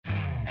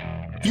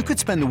You could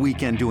spend the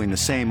weekend doing the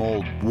same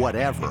old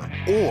whatever,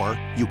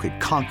 or you could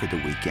conquer the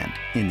weekend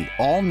in the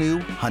all-new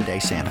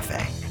Hyundai Santa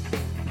Fe.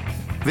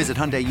 Visit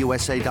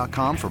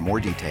HyundaiUSA.com for more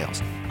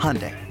details.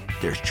 Hyundai,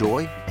 there's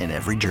joy in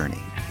every journey.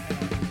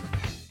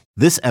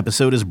 This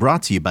episode is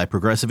brought to you by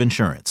Progressive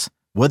Insurance.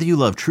 Whether you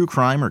love true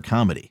crime or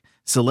comedy,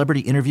 celebrity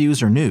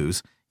interviews or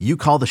news, you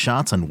call the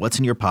shots on what's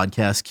in your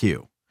podcast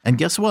queue. And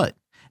guess what?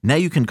 Now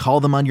you can call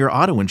them on your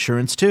auto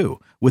insurance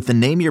too with the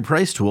Name Your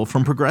Price tool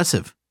from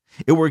Progressive.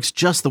 It works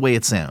just the way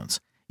it sounds.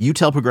 You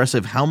tell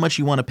Progressive how much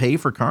you want to pay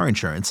for car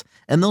insurance,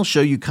 and they'll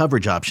show you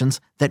coverage options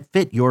that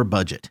fit your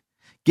budget.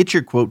 Get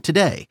your quote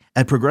today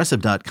at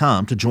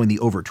Progressive.com to join the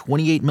over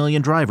 28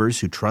 million drivers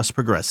who trust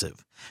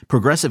Progressive.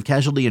 Progressive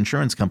Casualty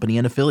Insurance Company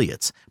and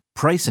Affiliates.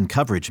 Price and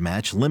coverage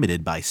match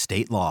limited by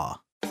state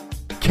law.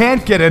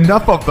 Can't get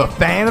enough of the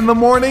Fan in the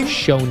morning?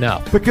 Shown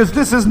up. Because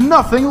this is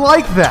nothing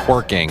like that.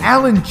 Working.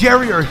 Al and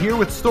Jerry are here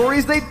with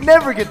stories they'd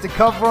never get to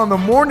cover on the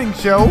morning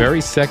show. Very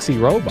sexy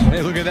robot.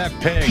 Hey, look at that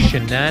pig.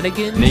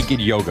 Shenanigans.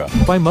 Naked yoga.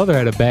 My mother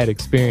had a bad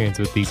experience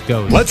with these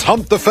ghosts. Let's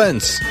hump the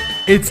fence.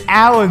 It's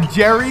Al and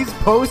Jerry's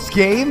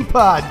post-game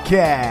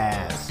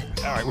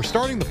podcast. All right, we're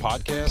starting the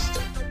podcast.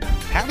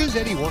 How does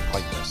Eddie work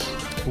like this?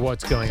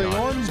 What's going The on?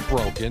 arm's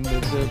broken.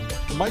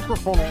 The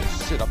microphone won't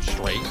sit up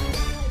straight.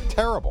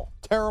 Terrible.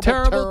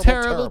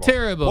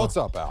 Terrible. What's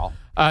up, Al?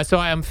 So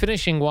I'm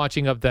finishing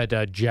watching up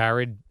that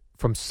Jared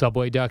from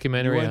Subway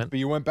documentary.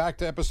 You went back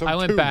to episode 2. I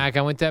went back.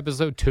 I went to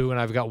episode 2, and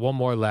I've got one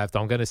more left.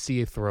 I'm going to see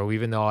it through,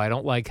 even though I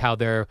don't like how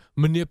they're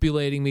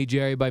manipulating me,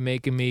 Jerry, by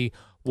making me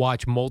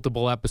watch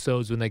multiple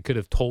episodes when they could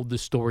have told the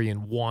story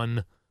in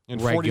one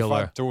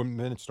regular. 45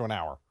 minutes to an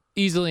hour.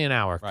 Easily an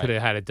hour. Right. Could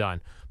have had it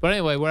done. But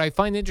anyway, what I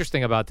find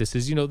interesting about this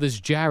is, this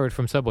Jared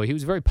from Subway, he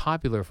was very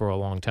popular for a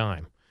long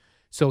time.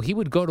 So he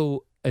would go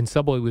to, and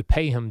Subway would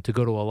pay him to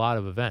go to a lot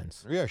of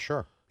events. Yeah,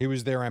 sure. He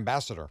was their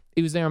ambassador.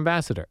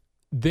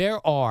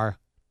 There are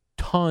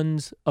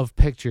tons of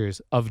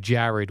pictures of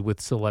Jared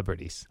with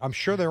celebrities. I'm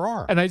sure there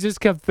are. And I just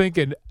kept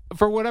thinking,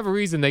 for whatever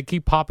reason, they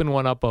keep popping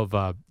one up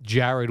of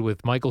Jared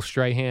with Michael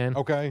Strahan.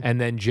 Okay.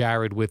 And then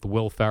Jared with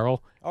Will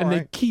Ferrell. All and they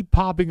right. keep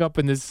popping up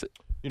in this.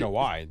 You know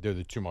why? They're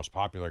the two most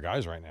popular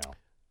guys right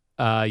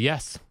now.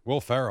 Yes.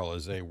 Will Ferrell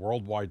is a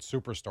worldwide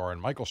superstar, and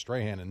Michael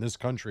Strahan in this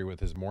country with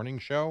his morning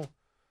show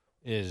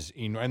is,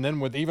 and then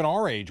with even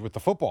our age with the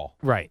football.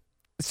 Right.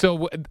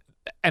 So,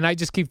 and I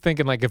just keep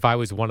thinking, like, if I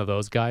was one of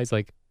those guys,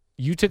 like,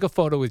 you took a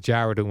photo with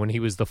Jared when he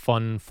was the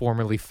fun,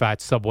 formerly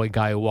fat Subway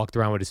guy who walked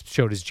around with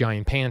showed his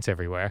giant pants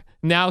everywhere.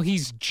 Now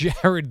he's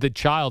Jared, the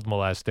child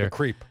molester. The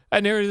creep.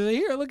 And they're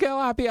here, look how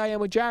happy I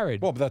am with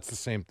Jared. Well, but that's the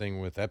same thing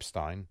with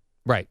Epstein.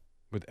 Right.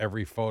 With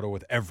every photo,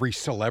 with every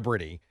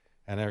celebrity.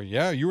 And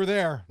you were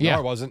there. Yeah. No,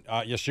 I wasn't.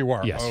 Yes, you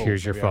were. Yes, Oh,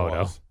 here's your maybe I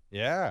photo. was.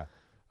 Yeah.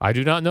 I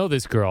do not know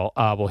this girl.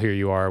 Well, here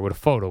you are with a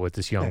photo with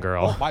this young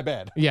girl. Oh, my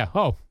bad. Yeah.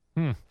 Oh,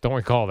 don't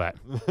recall that.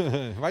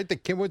 Right? The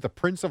kid with the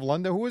Prince of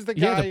London. Who was the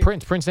guy? Yeah, the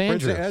Prince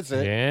Andrew. That's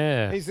it.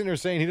 Yeah. He's in there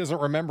saying he doesn't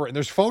remember it. And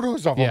there's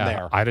photos of him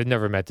there. I'd have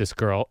never met this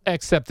girl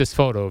except this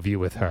photo of you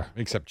with her.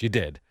 Except you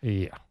did.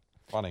 Yeah.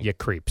 Funny. You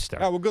creepster.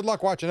 Oh, well, good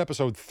luck watching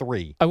episode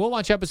 3. I will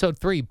watch episode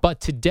 3,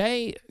 but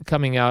today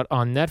coming out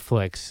on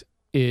Netflix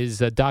is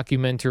a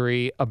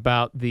documentary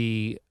about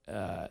the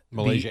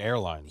Malaysia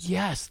Airlines.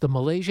 Yes, the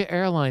Malaysia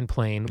airline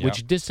plane, Yep.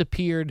 which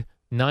disappeared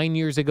 9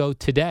 years ago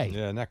today.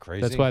 Yeah, isn't that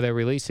crazy? That's why they're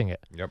releasing it.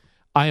 Yep.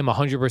 I am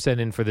 100%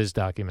 in for this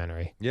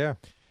documentary. Yeah.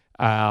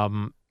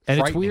 And it's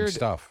Frightening weird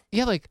stuff.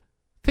 Yeah, like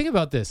think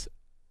about this: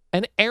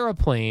 an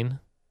airplane,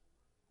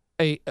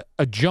 a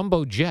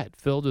jumbo jet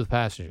filled with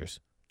passengers,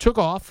 took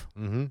off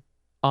Mm-hmm.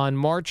 on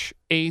March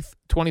 8th,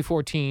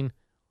 2014,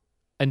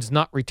 and is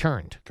not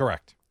returned.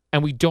 Correct.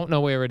 And we don't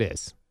know where it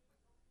is.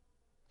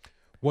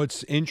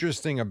 What's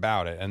interesting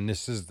about it, and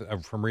this is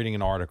from reading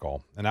an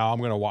article, and now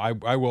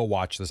I will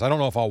watch this. I don't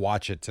know if I'll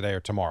watch it today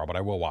or tomorrow, but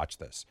I will watch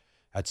this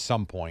at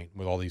some point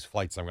with all these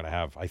flights I'm going to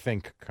have, I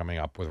think, coming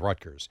up with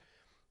Rutgers.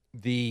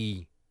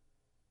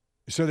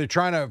 So they're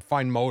trying to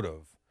find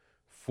motive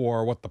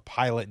for what the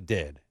pilot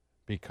did,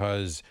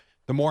 because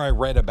the more I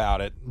read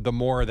about it, the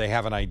more they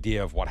have an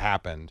idea of what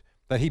happened,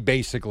 that he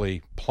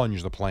basically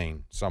plunged the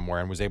plane somewhere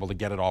and was able to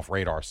get it off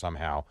radar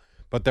somehow.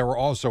 But there were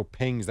also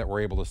pings that were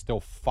able to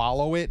still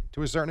follow it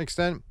to a certain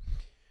extent.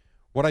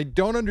 What I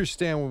don't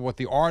understand with what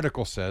the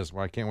article says,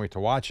 well, I can't wait to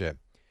watch it,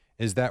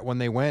 is that when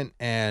they went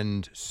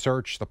and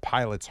searched the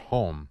pilot's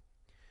home,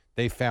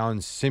 they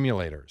found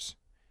simulators,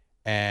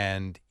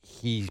 and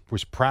he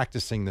was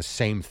practicing the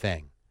same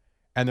thing.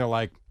 And they're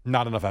like,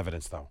 not enough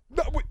evidence, though.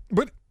 No,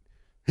 but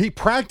he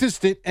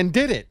practiced it and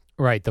did it.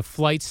 Right, the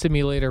flight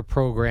simulator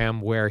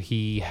program where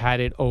he had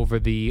it over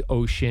the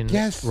ocean,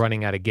 Yes.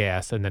 running out of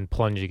gas, and then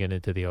plunging it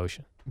into the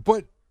ocean.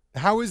 But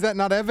how is that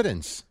not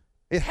evidence?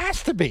 It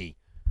has to be,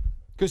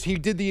 because he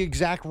did the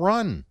exact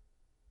run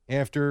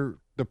after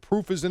the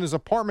proof is in his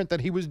apartment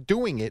that he was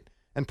doing it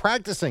and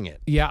practicing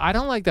it. Yeah, I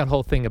don't like that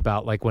whole thing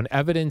about, like, when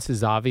evidence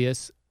is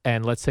obvious,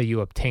 and let's say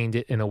you obtained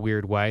it in a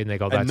weird way, and they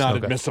go, that's and not no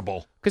good.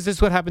 admissible. Because this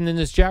is what happened in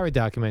this Jared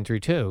documentary,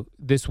 too.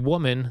 This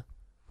woman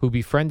who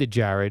befriended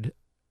Jared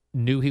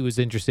knew he was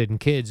interested in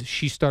kids,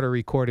 she started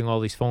recording all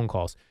these phone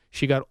calls.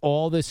 She got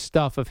all this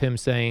stuff of him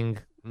saying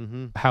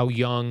how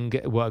young,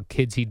 what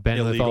kids he'd been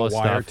with, all Illegal this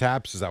stuff.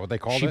 wiretaps, is that what they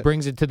called She it?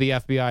 brings it to the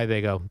FBI.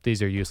 They go,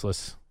 these are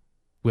useless.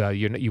 Well,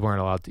 you weren't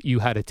allowed to. You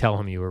had to tell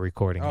him you were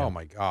recording Oh him.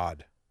 my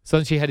God. So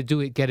then she had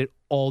to get it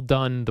all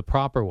done the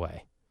proper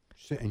way.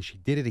 And she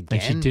did it again?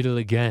 And she did it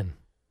again.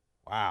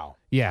 Wow.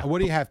 Yeah. What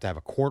do you have to have,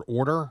 a court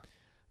order?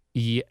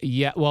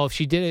 Yeah. Well, if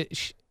she did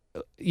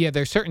it,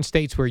 there's certain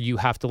states where you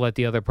have to let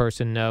the other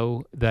person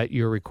know that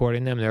you're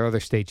recording them. There are other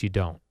states you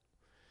don't.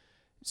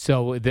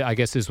 So I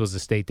guess this was a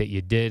state that you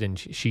did, and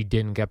she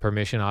didn't get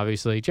permission,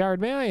 obviously.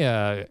 Jared, may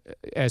I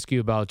ask you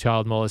about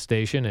child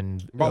molestation?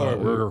 And By the way,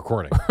 we're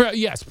recording.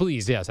 Yes,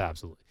 please. Yes,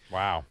 absolutely.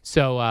 Wow.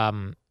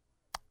 So,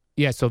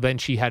 so then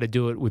she had to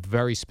do it with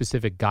very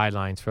specific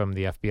guidelines from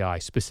the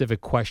FBI,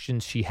 specific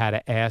questions she had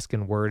to ask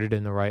and worded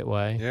in the right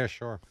way. Yeah,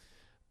 sure.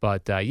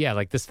 But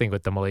like this thing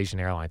with the Malaysian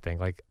airline thing,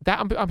 like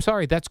that. I'm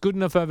sorry, that's good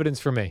enough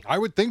evidence for me. I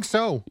would think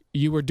so.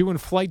 You were doing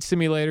flight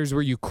simulators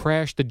where you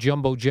crashed a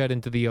jumbo jet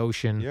into the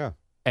ocean. Yeah.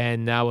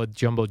 And now a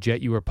jumbo jet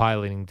you were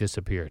piloting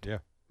disappeared. Yeah.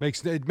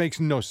 It makes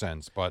no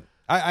sense, but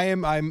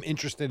I'm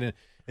interested in.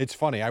 It's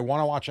funny. I want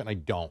to watch it and I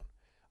don't.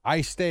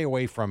 I stay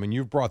away from, and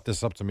you've brought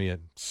this up to me at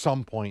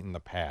some point in the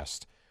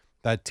past,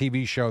 that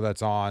TV show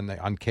that's on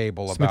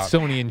cable about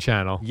Smithsonian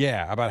Channel.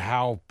 Yeah, about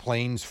how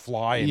planes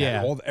fly and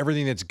Yeah.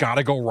 everything that's got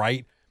to go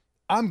right.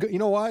 You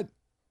know what?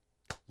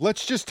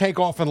 Let's just take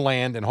off and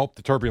land and hope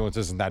the turbulence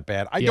isn't that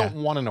bad. I don't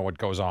want to know what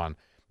goes on.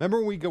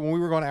 Remember when we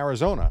were going to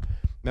Arizona?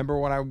 Remember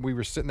when we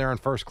were sitting there in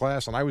first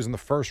class and I was in the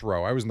first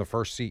row. I was in the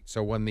first seat.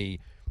 So when the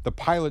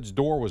pilot's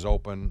door was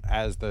open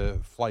as the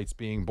flight's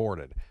being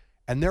boarded,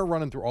 and they're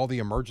running through all the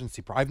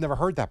emergency. I've never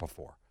heard that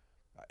before.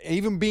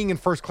 Even being in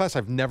first class,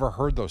 I've never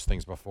heard those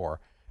things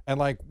before. And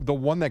like the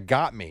one that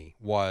got me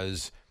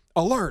was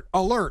alert,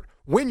 alert,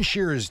 wind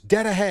shears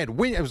dead ahead.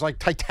 It was like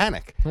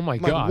Titanic. Oh my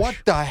I'm like, gosh. what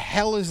the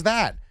hell is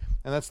that?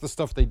 And that's the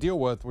stuff they deal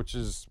with, which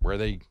is where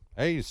hey,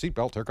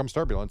 seatbelt, here comes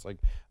turbulence. Like,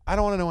 I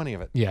don't want to know any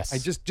of it. Yes. I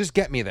just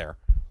get me there.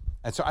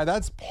 And so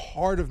that's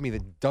part of me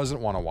that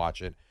doesn't want to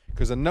watch it.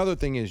 Because another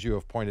thing is, you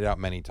have pointed out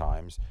many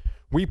times,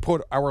 we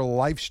put our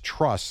life's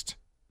trust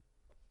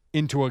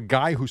into a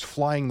guy who's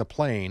flying the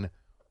plane.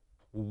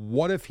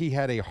 What if he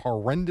had a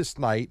horrendous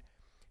night?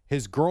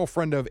 His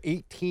girlfriend of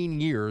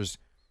 18 years,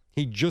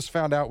 he just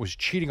found out was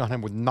cheating on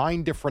him with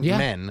 9 different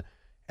men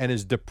and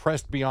is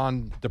depressed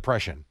beyond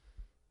depression.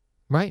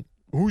 Right.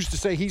 Who's to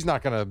say he's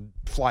not going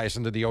to fly us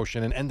into the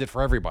ocean and end it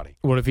for everybody?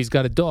 What if he's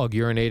got a dog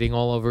urinating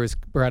all over his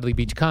Bradley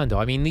Beach condo?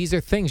 I mean, these are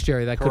things,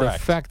 Jerry, that could Correct.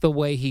 affect the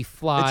way he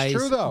flies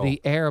true, though.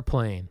 the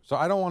airplane. So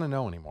I don't want to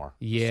know anymore.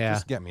 Yeah.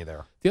 Just get me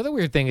there. The other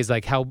weird thing is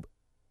like how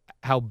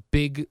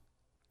big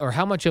or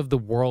how much of the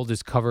world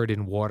is covered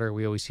in water.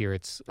 We always hear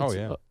it's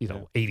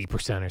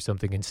 80% or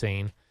something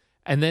insane.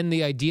 And then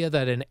the idea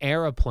that an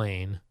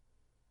airplane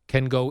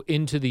can go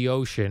into the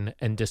ocean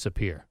and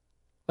disappear.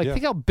 Like,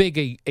 think how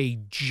big a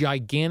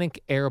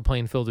gigantic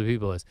airplane filled with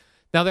people is.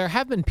 Now, there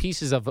have been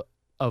pieces of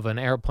an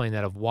airplane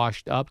that have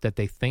washed up that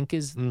they think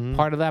is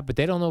part of that, but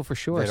they don't know for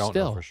sure. They don't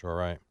still know for sure,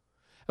 right?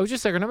 I was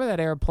just like, remember that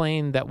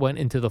airplane that went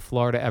into the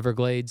Florida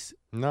Everglades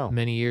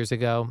many years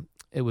ago?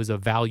 It was a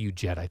Value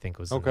Jet, I think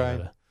was the name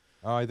of it.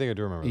 Oh, I think I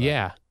do remember that.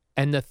 Yeah.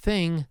 And the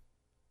thing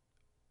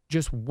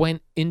just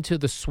went into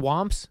the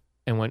swamps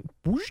and went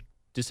whoosh,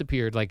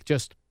 disappeared. Like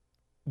just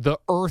the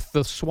earth,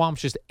 the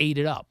swamps just ate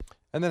it up.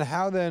 And then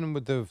how then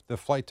with the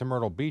flight to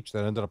Myrtle Beach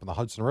that ended up in the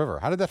Hudson River?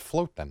 How did that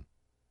float then?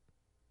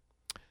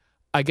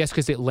 I guess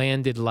because it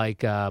landed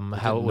like how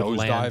it would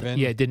land. Nosedive in?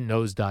 Yeah, it didn't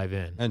nosedive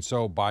in. And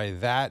so by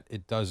that,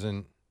 it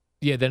doesn't.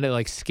 Yeah, then it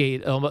like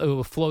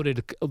it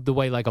floated the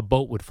way like a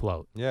boat would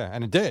float. Yeah,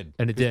 and it did.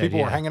 And it 'Cause did, People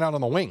were yeah. hanging out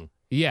on the wing.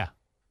 Yeah.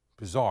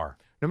 Bizarre.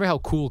 Remember how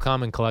cool,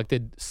 calm, and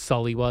collected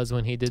Sully was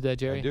when he did that,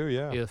 Jerry? I do,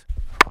 yeah. He goes,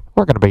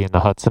 we're going to be in the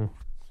Hudson.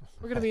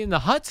 We're going to be in the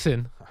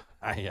Hudson?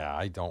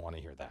 I don't want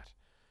to hear that.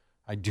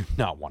 I do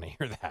not want to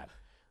hear that.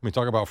 I mean,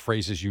 talk about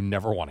phrases you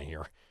never want to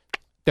hear.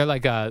 They're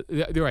like, they're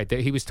right.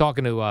 He was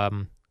talking to,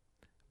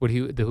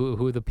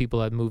 who are the people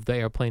that moved the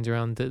airplanes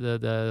around?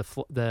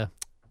 The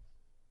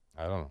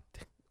I don't know.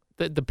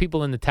 The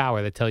people in the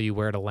tower that tell you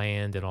where to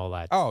land and all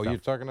that. Oh, stuff. you're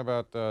talking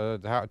about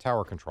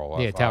tower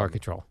control. Yeah, tower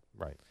control.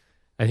 Right.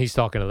 And he's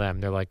talking to them.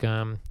 They're like,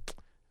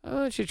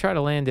 I should try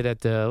to land it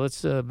at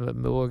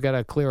we got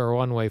to clear a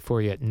runway for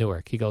you at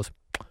Newark. He goes,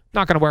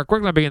 not going to work. We're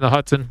going to be in the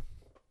Hudson.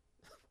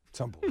 It's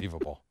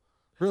unbelievable.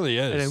 Really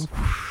And is. then,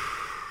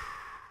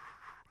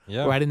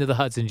 Yeah. right into the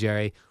Hudson,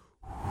 Jerry.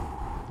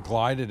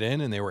 Glided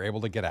in and they were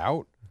able to get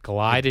out.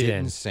 Glided It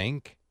didn't in.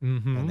 sink.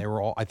 Mm-hmm. And they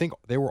were all, I think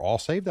they were all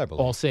saved, I believe.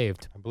 All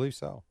saved. I believe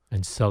so.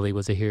 And Sully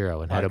was a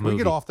hero and All had right, a can we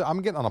movie. get off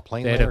I'm getting on a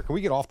plane They had later. a- Can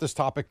we get off this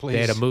topic, please? They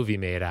had a movie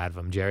made out of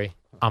him, Jerry.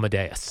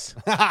 Amadeus.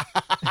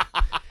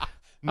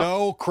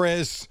 No,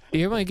 Chris.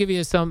 Here, I'm going to give you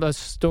a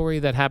story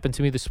that happened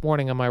to me this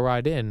morning on my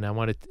ride in. I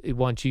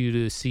want you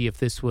to see if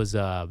this was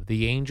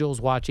the angels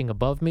watching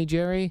above me,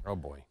 Jerry. Oh,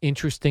 boy.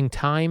 Interesting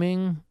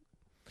timing.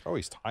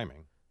 Always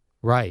timing.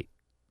 Right.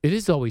 It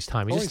is always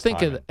timing. Always Just think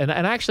timing. of and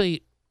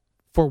actually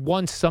for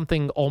once,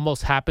 something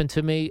almost happened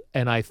to me,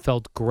 and I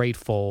felt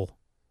grateful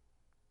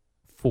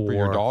For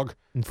your dog?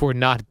 for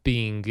not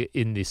being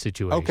in this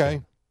situation.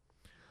 Okay.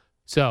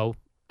 So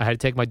I had to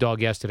take my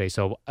dog yesterday,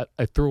 so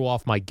I threw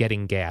off my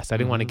getting gas. I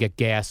didn't want to get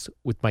gas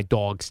with my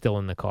dog still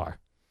in the car.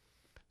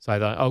 So I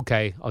thought,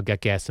 okay, I'll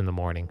get gas in the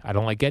morning. I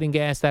don't like getting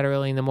gas that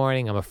early in the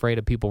morning. I'm afraid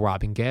of people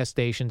robbing gas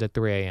stations at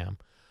 3 a.m.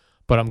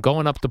 But I'm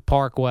going up the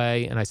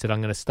Parkway, and I said,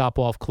 I'm going to stop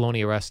off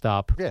Colonia Rest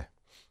Stop. Yeah.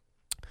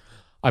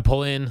 I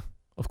pull in.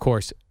 Of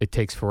course, it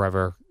takes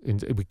forever.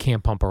 We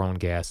can't pump our own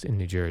gas in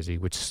New Jersey,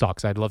 which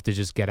sucks. I'd love to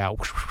just get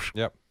out.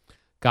 Yep.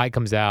 Guy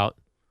comes out.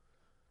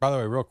 By the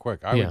way, real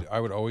quick, Yeah. I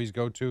would always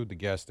go to the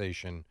gas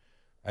station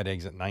at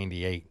exit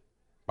 98.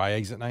 By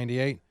exit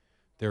 98,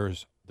 they're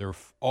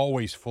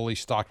always fully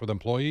stocked with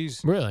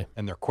employees, Really?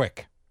 and they're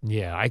quick.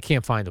 Yeah, I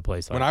can't find a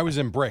place like When that. I was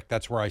in Brick,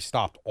 that's where I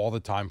stopped all the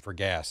time for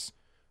gas,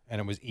 and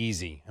it was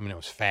easy. I mean, it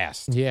was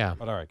fast. Yeah.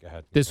 But all right, go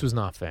ahead. This was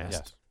not fast.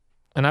 Yes.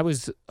 And I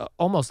was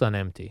almost on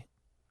empty.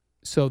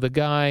 So the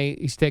guy,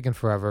 he's taking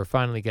forever,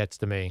 finally gets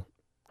to me,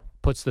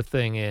 puts the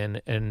thing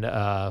in, and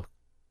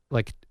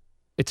like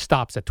it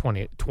stops at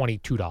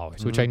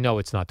 $22, which I know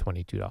it's not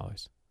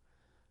 $22.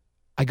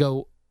 I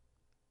go,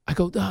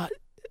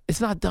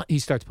 it's not done. He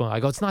starts pulling. I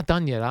go, it's not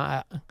done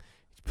yet.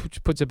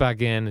 Puts it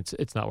back in.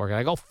 It's not working.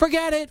 I go,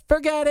 forget it.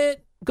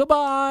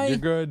 Goodbye. You're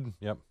good.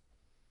 Yep.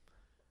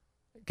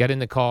 Get in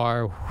the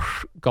car,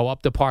 go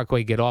up the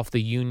Parkway, get off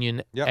the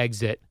Union Yep.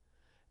 exit.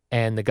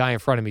 And the guy in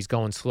front of me is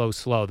going slow,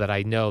 that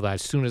I know that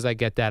as soon as I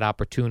get that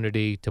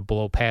opportunity to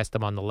blow past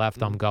him on the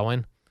left, I'm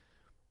going.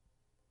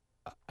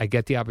 I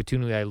get the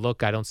opportunity. I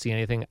look. I don't see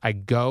anything. I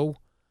go.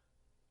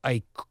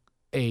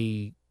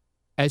 A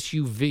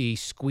SUV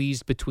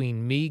squeezed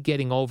between me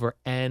getting over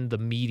and the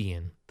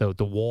median, the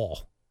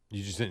wall.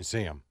 You just didn't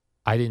see him.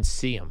 I didn't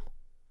see him.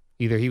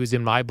 Either he was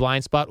in my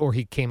blind spot or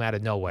he came out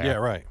of nowhere. Yeah,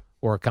 right.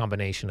 Or a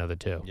combination of the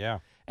two. Yeah.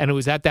 And it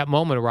was at that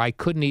moment where I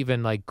couldn't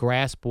even like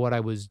grasp what I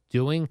was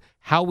doing.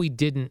 How we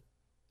didn't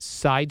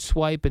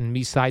sideswipe and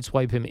me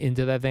sideswipe him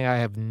into that thing, I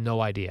have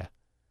no idea.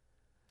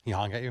 He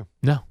honked at you?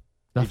 No, He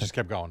nothing. just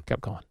kept going.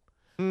 Kept going.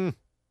 Hmm.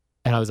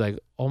 And I was like,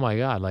 oh my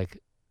God, like,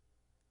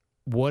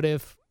 what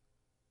if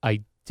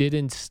I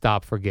didn't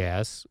stop for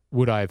gas?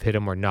 Would I have hit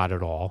him or not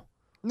at all?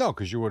 No,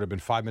 because you would have been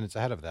 5 minutes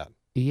ahead of that.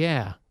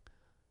 Yeah.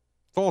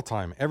 It's all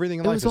time. Everything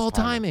in It life was is all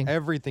timing.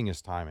 Everything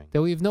is timing.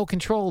 That we have no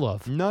control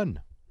of. None.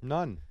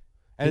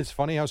 And it's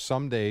funny how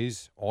some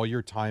days all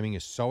your timing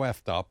is so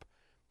effed up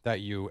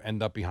that you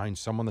end up behind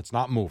someone that's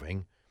not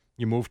moving.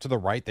 You move to the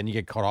right, then you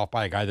get cut off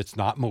by a guy that's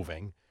not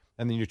moving.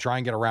 And then you try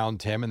and get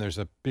around him, and there's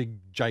a big,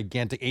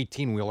 gigantic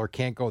 18-wheeler,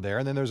 can't go there.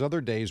 And then there's other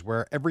days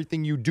where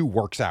everything you do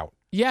works out.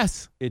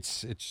 Yes.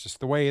 It's just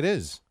the way it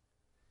is.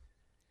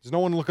 There's no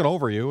one looking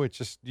over you. It's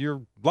just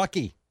you're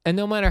lucky. And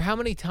no matter how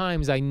many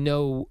times I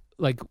know,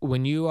 like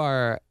when you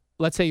are,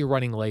 let's say you're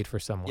running late for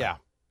someone. Yeah.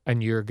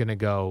 And you're going to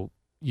go,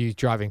 you're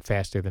driving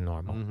faster than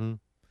normal. Mm-hmm.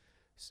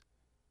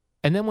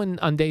 And then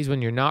on days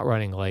when you're not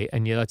running late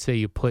and let's say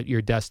you put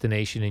your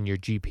destination in your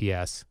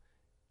GPS,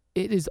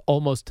 it is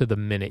almost to the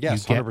minute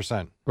Yes, you get,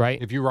 100%.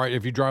 right? If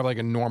you drive like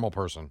a normal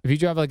person. If you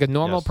drive like a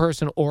normal Yes.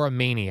 person or a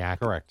maniac,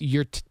 Correct.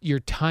 Your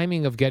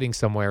timing of getting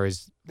somewhere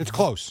is It's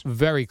close.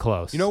 very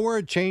close. You know where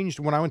it changed?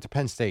 When I went to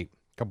Penn State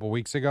a couple of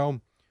weeks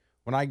ago.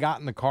 When I got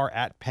in the car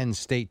at Penn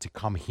State to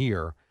come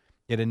here,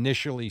 it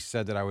initially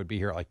said that I would be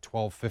here at like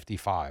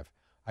 12:55.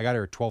 I got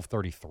here at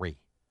 12:33.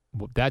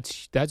 Well,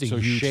 that's a So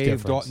huge shaved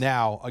difference. off.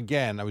 Now,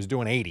 again, I was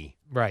doing 80.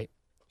 Right.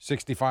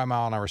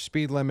 65-mile-an-hour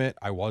speed limit.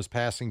 I was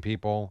passing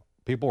people.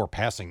 People were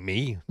passing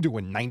me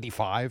doing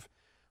 95.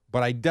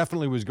 But I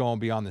definitely was going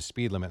beyond the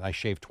speed limit. I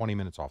shaved 20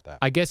 minutes off that.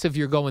 I guess if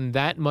you're going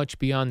that much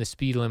beyond the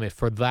speed limit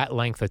for that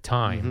length of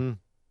time, Mhm.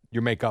 You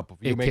make up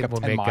it 10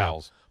 will make up.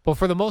 miles. But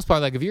for the most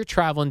part, like if you're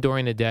traveling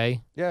during the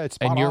day Yeah, it's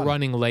spot and you're on.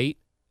 running late,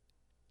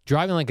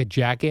 driving like a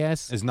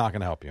jackass, Is not going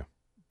to help you.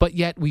 but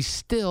yet we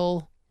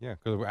still, Yeah,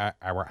 because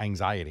our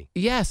anxiety.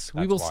 yes,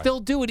 we That's will why. still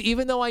do it,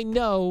 even though I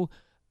know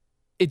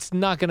it's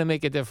not going to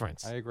make a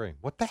difference. I agree.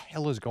 What the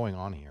hell is going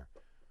on here?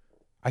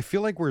 I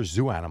feel like we're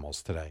zoo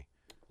animals today.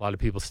 A lot of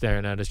people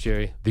staring at us,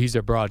 Jerry. These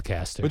are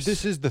broadcasters. But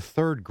this is the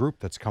third group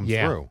that's come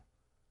Yeah. through.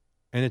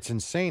 And it's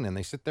insane. And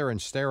they sit there and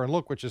stare and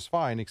look, which is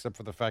fine, except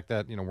for the fact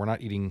that, we're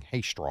not eating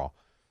hay straw.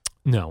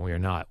 No, we are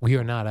not. We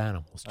are not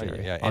animals, Oh, yeah,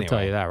 Jerry. yeah, I'll tell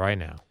anyway. you that right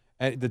now.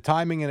 And the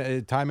timing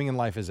in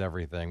life is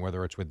everything,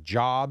 whether it's with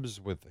jobs,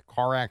 with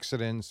car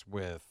accidents,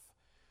 with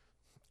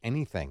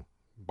anything.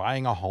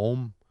 Buying a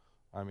home.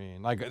 I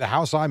mean, like the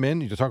house I'm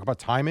in, you talk about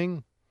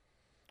timing.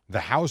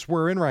 The house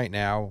we're in right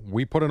now,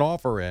 we put an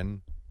offer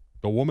in.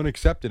 The woman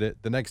accepted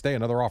it. The next day,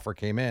 another offer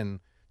came in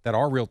that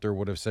our realtor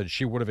would have said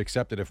she would have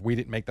accepted if we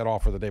didn't make that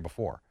offer the day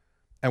before.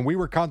 And we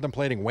were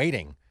contemplating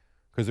waiting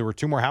because there were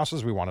two more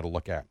houses we wanted to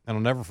look at. And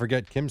I'll never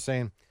forget Kim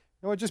saying, "You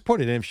know what, just put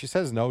it in. If she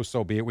says no,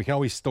 so be it. We can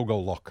always still go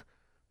look."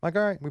 Like,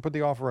 all right, we put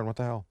the offer in. What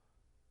the hell?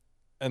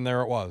 And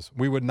there it was.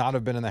 We would not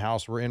have been in the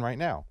house we're in right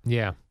now.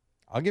 Yeah.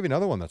 I'll give you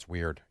another one that's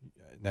weird.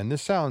 And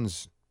this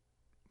sounds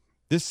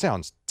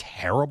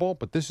terrible,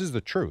 but this is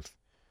the truth.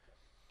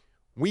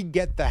 We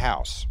get the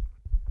house.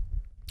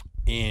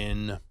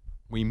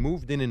 we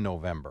moved in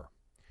November.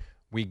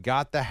 We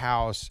got the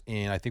house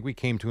I think we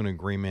came to an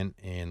agreement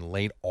in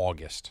late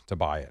August to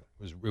buy it.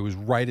 It was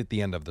right at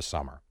the end of the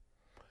summer.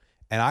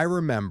 And I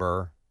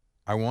remember,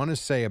 I want to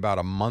say about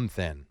a month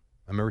in,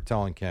 I remember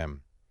telling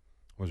Kim,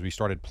 was we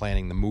started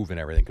planning the move and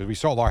everything, because we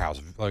sold our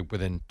house like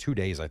within 2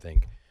 days, I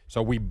think.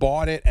 So we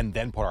bought it and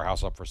then put our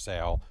house up for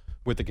sale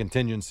with the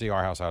contingency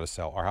our house had to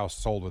sell. Our house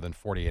sold within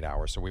 48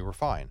 hours, so we were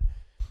fine.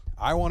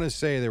 I want to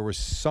say there was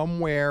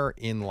somewhere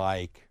in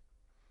like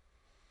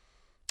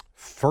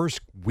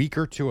first week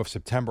or two of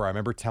September, I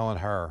remember telling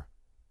her,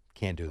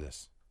 can't do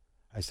this.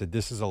 I said,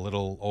 this is a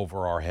little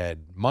over our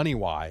head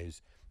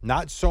money-wise,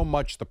 not so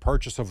much the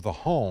purchase of the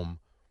home,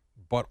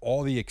 but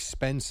all the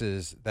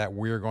expenses that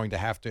we're going to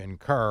have to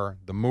incur,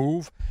 the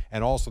move,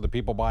 and also the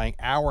people buying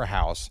our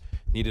house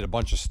needed a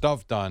bunch of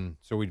stuff done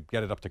so we'd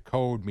get it up to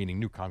code, meaning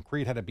new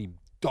concrete had to be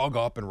dug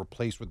up and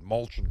replaced with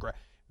mulch and grass.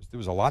 There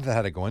was a lot that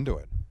had to go into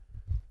it.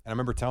 And I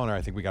remember telling her,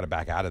 I think we got to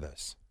back out of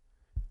this.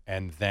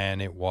 And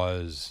then it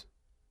was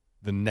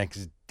the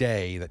next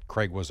day that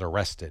Craig was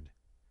arrested.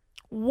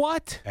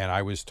 What? And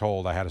I was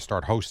told I had to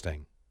start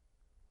hosting.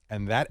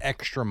 And that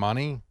extra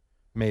money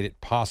made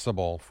it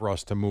possible for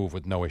us to move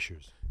with no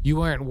issues. You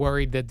weren't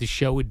worried that the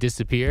show would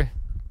disappear?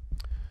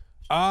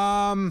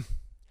 I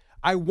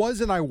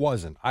wasn't.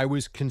 I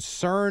was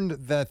concerned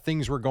that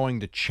things were going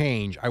to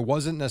change. I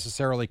wasn't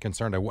necessarily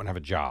concerned I wouldn't have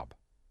a job.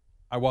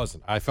 I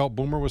wasn't. I felt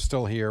Boomer was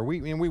still here.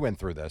 We went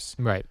through this.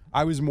 Right.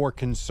 I was more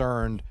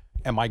concerned,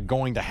 am I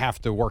going to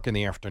have to work in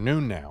the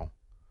afternoon now?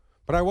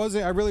 But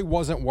I really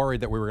wasn't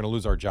worried that we were going to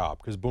lose our job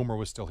because Boomer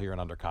was still here and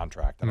under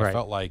contract. And right. I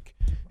felt like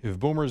if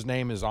Boomer's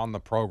name is on the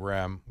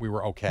program, we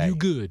were okay. You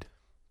good.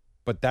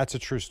 But that's a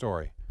true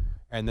story.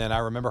 And then I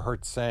remember her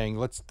saying,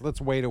 let's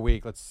wait a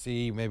week. Let's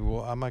see. Maybe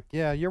I'm like,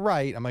 yeah, you're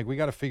right. I'm like, we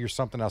got to figure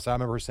something else out. I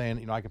remember her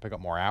saying, I can pick up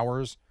more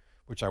hours,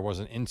 which I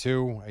wasn't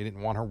into. I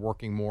didn't want her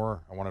working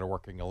more. I wanted her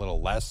working a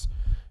little less.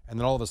 And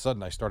then all of a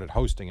sudden I started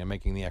hosting and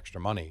making the extra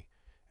money.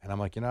 And I'm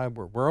like,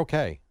 we're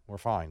okay. We're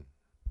fine.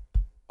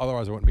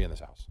 Otherwise, I wouldn't be in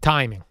this house.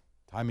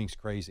 Timing's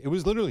crazy. It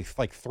was literally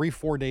like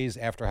 3-4 days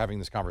after having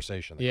this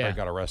conversation that Craig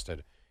got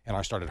arrested, and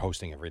I started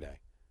hosting every day.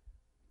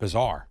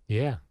 Bizarre.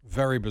 Yeah.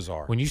 Very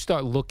bizarre. When you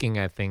start looking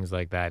at things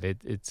like that,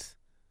 it's,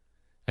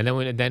 and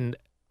then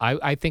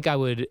I think I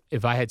would,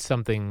 if I had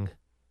something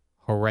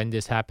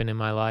horrendous happen in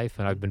my life,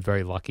 and I've been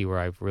very lucky where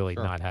I've really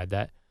not had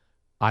that,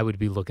 I would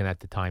be looking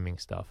at the timing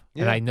stuff.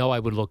 Yeah. And I know I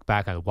would look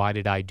back on, why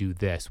did I do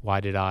this? Why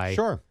did I?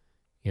 Sure.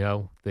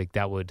 Like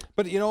that would.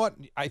 But you know what?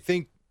 I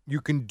think you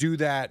can do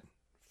that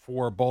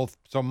for both.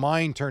 So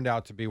mine turned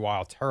out to be,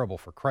 while terrible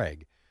for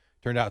Craig,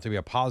 turned out to be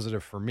a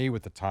positive for me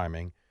with the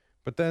timing.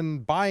 But then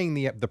buying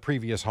the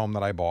previous home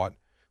that I bought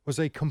was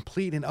a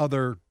complete and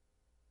utter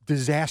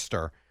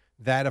disaster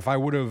that if I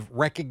would have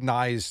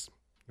recognized,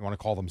 you want to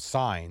call them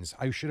signs,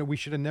 we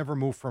should have never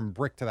moved from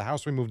brick to the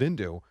house we moved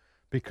into,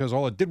 because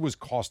all it did was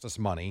cost us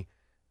money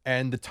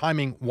and the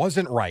timing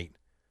wasn't right.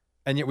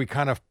 And yet we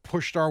kind of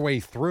pushed our way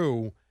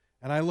through.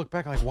 And I look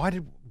back like, why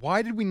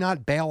did we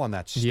not bail on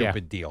that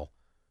stupid deal?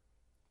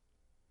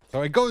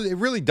 So it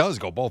really does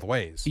go both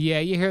ways. Yeah,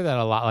 you hear that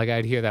a lot. Like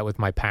I'd hear that with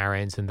my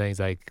parents and things,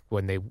 like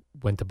when they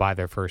went to buy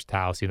their first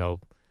house,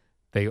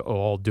 they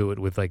all do it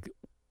with like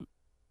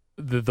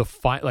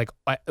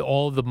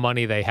all the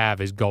money they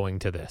have is going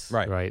to this.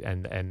 Right.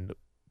 And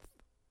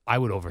I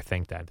would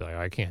overthink that. Be like,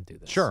 I can't do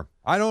this. Sure.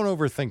 I don't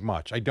overthink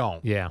much. I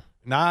don't. Yeah.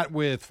 Not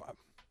with,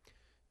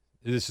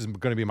 this is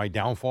going to be my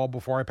downfall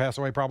before I pass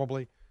away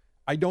probably.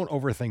 I don't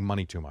overthink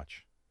money too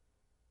much.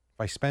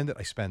 If I spend it,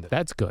 I spend it.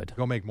 That's good.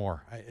 Go make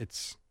more.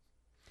 It's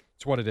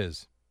what it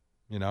is,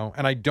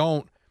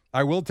 And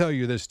I will tell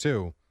you this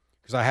too,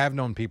 because I have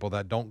known people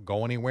that don't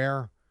go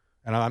anywhere,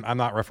 and I'm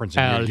not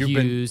referencing you.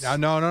 You've been,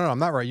 no, I'm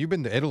not right. You've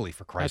been to Italy,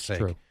 for Christ's sake.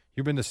 True.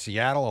 You've been to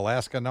Seattle,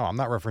 Alaska. No, I'm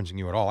not referencing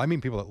you at all. I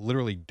mean people that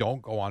literally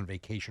don't go on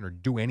vacation or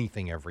do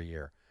anything every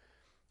year.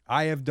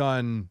 I have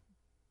done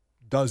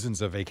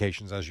dozens of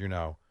vacations, as you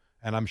know.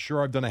 And I'm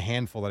sure I've done a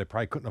handful that I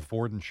probably couldn't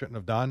afford and shouldn't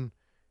have done.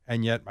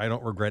 And yet I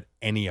don't regret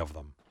any of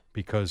them,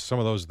 because some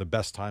of those are the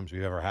best times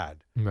we've ever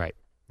had. Right.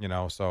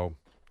 So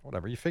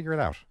whatever. You figure it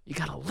out. You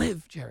got to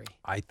live, Jerry.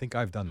 I think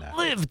I've done that.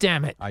 Live,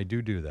 damn it. I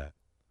do that.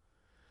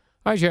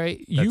 All right,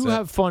 Jerry. You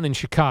have fun in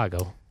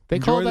Chicago. They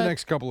Enjoy call the that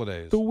next couple of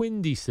days. the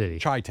Windy City.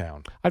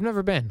 Chi-Town. I've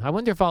never been. I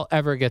wonder if I'll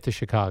ever get to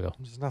Chicago.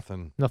 There's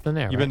nothing. Nothing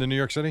there. You've been to New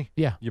York City?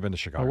 Yeah. You've been to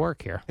Chicago. I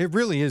work here. It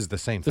really is the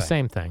same thing. The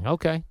same thing.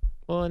 Okay.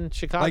 Well, in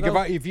Chicago,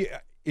 Like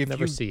if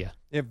never see you.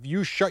 If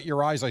you shut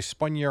your eyes, I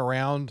spun you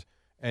around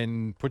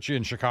and put you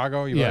in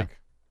Chicago, you're like,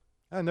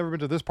 I've never been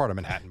to this part of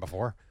Manhattan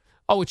before.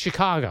 Oh, it's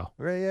Chicago.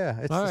 Right, yeah.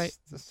 It's all right.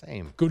 The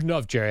same. Good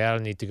enough, Jerry. I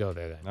don't need to go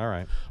there then. All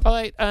right. All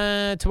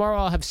right. Tomorrow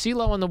I'll have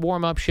CeeLo on the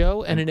warm-up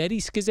show and an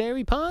Eddie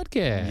Schizzeri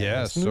podcast.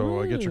 Yes.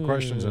 So get your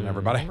questions in,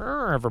 everybody.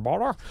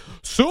 Everybody.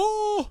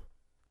 So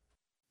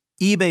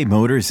eBay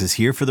Motors is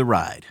here for the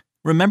ride.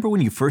 Remember when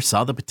you first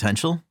saw the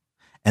potential?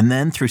 And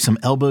then through some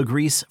elbow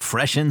grease,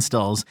 fresh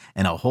installs,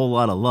 and a whole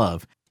lot of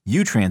love,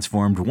 you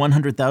transformed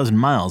 100,000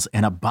 miles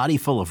and a body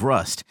full of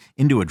rust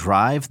into a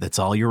drive that's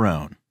all your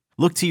own.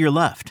 Look to your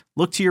left.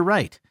 Look to your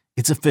right.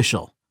 It's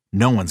official.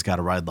 No one's got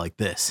a ride like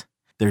this.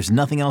 There's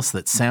nothing else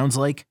that sounds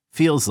like,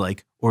 feels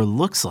like, or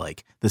looks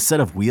like the set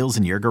of wheels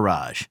in your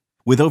garage.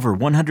 With over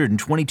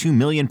 122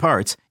 million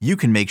parts, you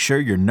can make sure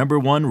your number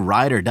one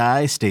ride or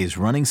die stays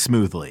running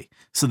smoothly.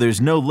 So there's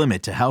no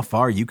limit to how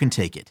far you can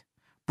take it.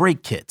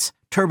 Brake kits,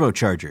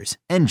 turbochargers,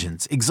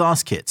 engines,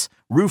 exhaust kits,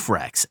 roof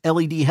racks,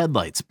 LED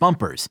headlights,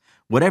 bumpers,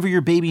 whatever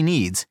your baby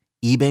needs,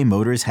 eBay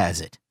Motors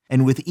has it.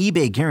 And with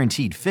eBay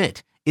Guaranteed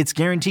Fit, it's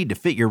guaranteed to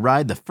fit your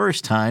ride the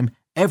first time,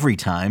 every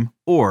time,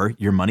 or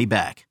your money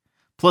back.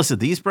 Plus, at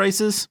these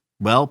prices,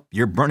 well,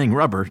 you're burning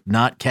rubber,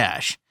 not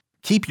cash.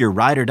 Keep your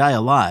ride or die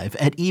alive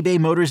at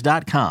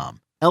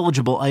ebaymotors.com.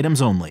 Eligible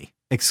items only.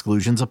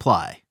 Exclusions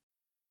apply.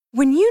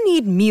 When you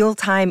need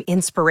mealtime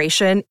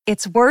inspiration,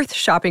 it's worth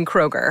shopping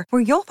Kroger,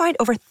 where you'll find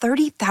over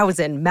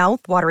 30,000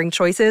 mouth-watering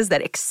choices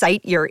that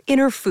excite your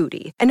inner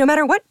foodie. And no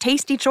matter what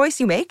tasty choice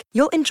you make,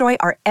 you'll enjoy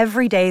our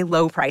everyday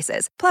low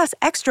prices, plus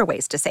extra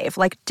ways to save,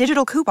 like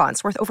digital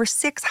coupons worth over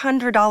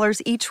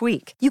 $600 each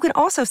week. You can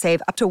also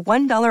save up to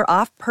 $1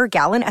 off per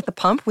gallon at the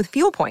pump with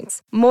fuel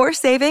points. More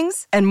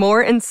savings and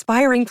more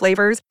inspiring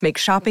flavors make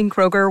shopping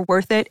Kroger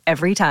worth it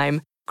every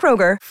time.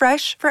 Kroger,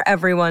 fresh for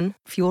everyone.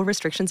 Fuel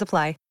restrictions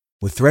apply.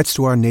 With threats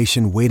to our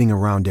nation waiting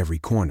around every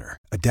corner,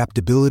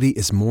 adaptability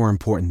is more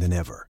important than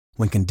ever.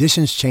 When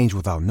conditions change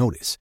without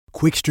notice,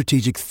 quick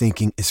strategic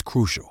thinking is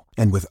crucial.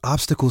 And with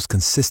obstacles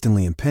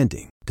consistently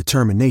impending,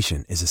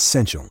 determination is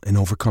essential in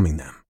overcoming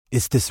them.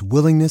 It's this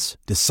willingness,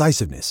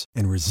 decisiveness,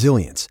 and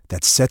resilience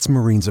that sets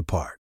Marines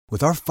apart.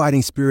 With our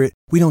fighting spirit,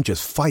 we don't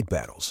just fight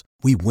battles,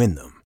 we win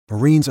them.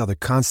 Marines are the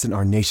constant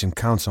our nation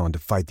counts on to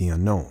fight the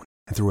unknown.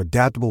 And through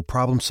adaptable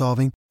problem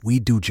solving, we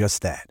do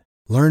just that.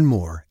 Learn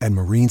more at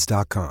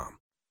Marines.com.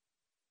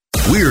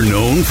 We're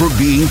known for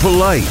being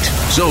polite,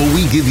 so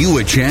we give you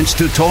a chance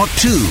to talk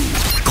too.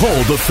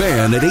 Call the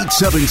Fan at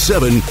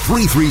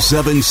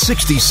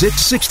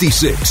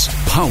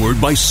 877-337-6666. Powered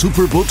by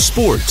Superbook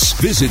Sports.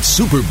 Visit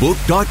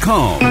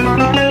superbook.com.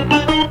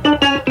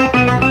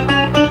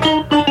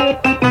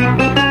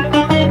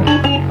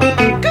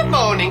 Good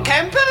morning,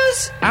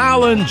 campers.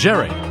 Alan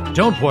Jerry.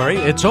 Don't worry,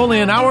 it's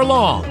only an hour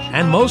long,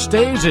 and most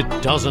days it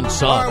doesn't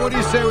suck. All right, what do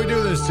you say we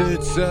do this?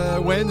 It's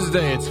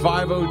Wednesday. It's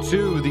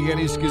 5:02. The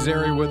Eddie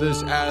Schizzeri with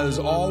us as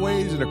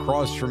always, and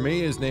across from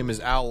me, his name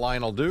is Al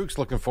Lionel Dukes.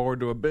 Looking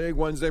forward to a big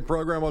Wednesday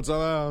program. What's up,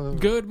 Al?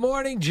 Good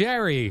morning,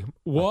 Jerry.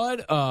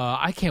 What?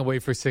 I can't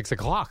wait for 6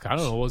 o'clock. I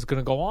don't know what's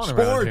going to go on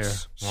around here.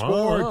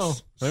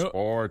 Sports.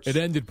 It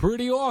ended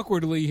pretty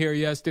awkwardly here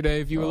yesterday.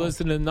 If you were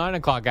listening to the 9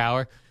 o'clock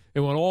hour, it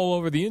went all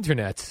over the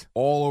internet.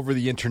 All over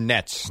the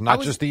internets.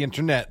 Not just the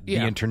internet, the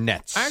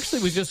internets. I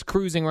actually was just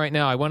cruising right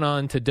now. I went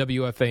on to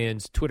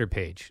WFAN's Twitter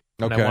page,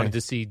 and I wanted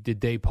to see,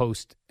 did they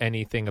post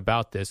anything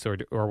about this, or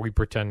are we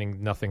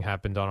pretending nothing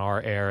happened on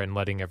our air and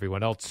letting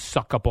everyone else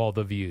suck up all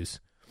the views?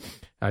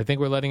 I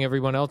think we're letting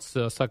everyone else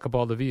suck up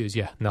all the views.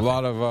 Yeah, nothing.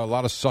 A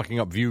lot of sucking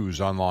up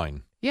views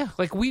online. Yeah,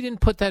 like we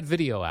didn't put that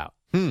video out.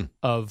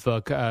 Of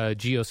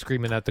Gio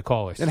screaming at the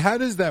callers. And how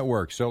does that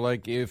work? So,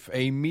 like, if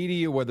a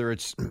media, whether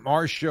it's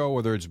our show,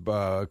 whether it's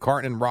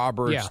Carton and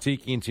Roberts,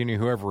 Tiki and Tina,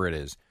 whoever it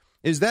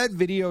is that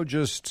video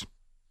just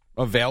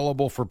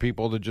available for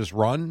people to just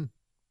run?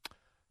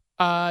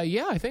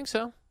 Yeah, I think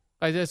so.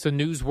 That's a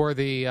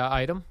newsworthy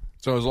item.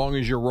 So as long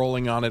as you're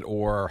rolling on it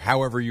or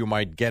however you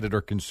might get it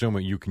or consume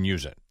it, you can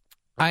use it.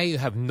 I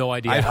have no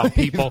idea how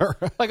people...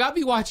 Like, I'll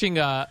be watching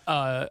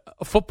a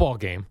football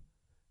game,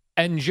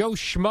 and Joe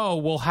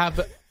Schmo will have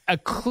a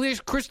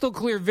crystal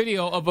clear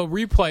video of a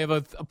replay of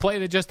a play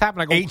that just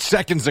happened. I go, 8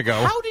 seconds ago.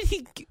 How did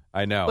he?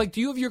 I know. Like, do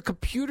you have your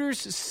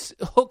computers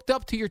hooked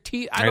up to your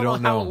TV? I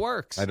don't know how it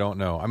works. I don't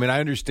know. I mean, I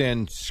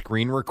understand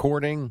screen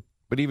recording,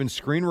 but even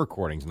screen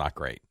recording's not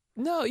great.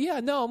 No,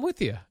 I'm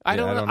with you. I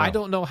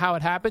don't know how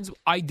it happens.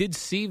 I did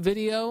see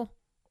video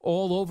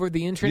all over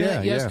the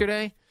internet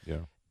yesterday. Yeah.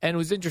 And it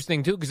was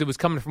interesting too because it was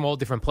coming from all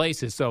different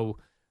places, so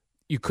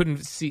you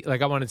couldn't see.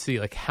 Like, I wanted to see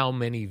like how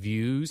many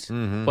views,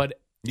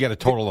 but you got to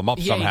total them up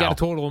somehow. Yeah, you got to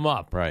total them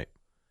up, right?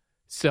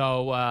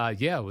 So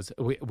it was.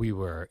 We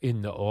were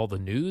in all the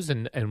news,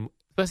 and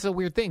that's a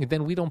weird thing. And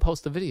then we don't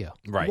post the video,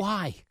 right?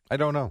 Why? I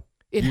don't know.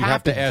 You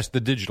have to ask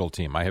the digital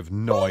team. I have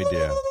no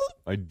idea.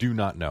 I do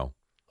not know.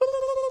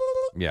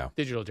 Yeah,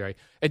 digital Jerry.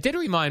 It did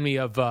remind me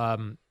of.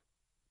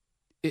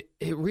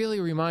 It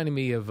really reminded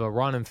me of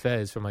Ron and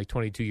Fez from like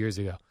 22 years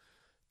ago.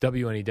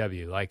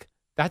 WNEW, like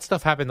that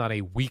stuff happened on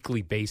a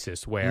weekly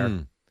basis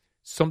where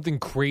something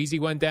crazy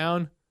went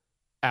down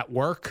at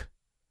work,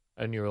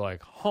 and you were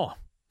like, "Huh."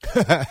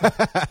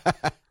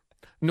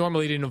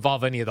 Normally, it didn't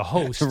involve any of the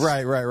hosts.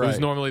 Right. It was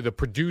normally the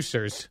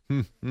producers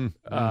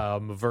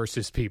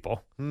versus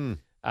people.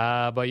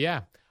 But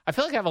yeah, I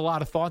feel like I have a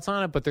lot of thoughts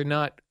on it, but they're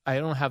not. I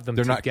don't have them.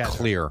 They're together. not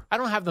clear. I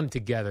don't have them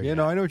together. Yeah, yet.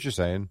 no, I know what you're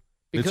saying.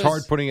 Because it's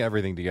hard putting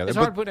everything together. It's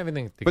hard putting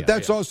everything together. But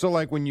that's also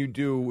like when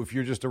if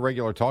you're just a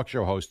regular talk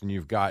show host and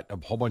you've got a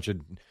whole bunch of,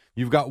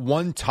 you've got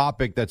one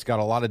topic that's got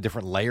a lot of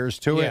different layers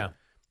to it.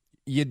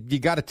 You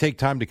got to take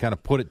time to kind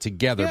of put it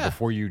together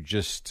before you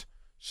just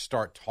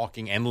start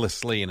talking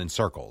endlessly and in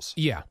circles.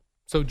 Yeah.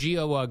 So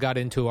Gio got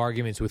into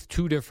arguments with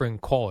two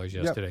different callers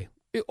yesterday,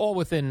 all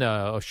within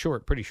a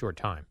pretty short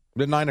time.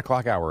 The 9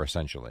 o'clock hour,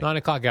 essentially. 9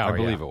 o'clock hour, I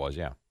believe it was,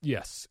 yeah.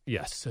 Yes,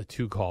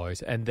 two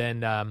callers. And then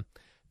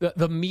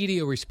the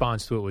media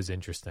response to it was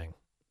interesting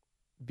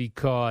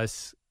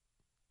because,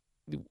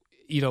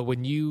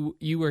 when you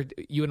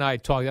and I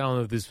talked, I don't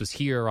know if this was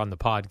here on the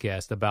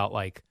podcast, about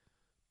like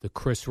the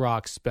Chris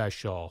Rock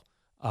special,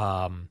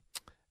 Louis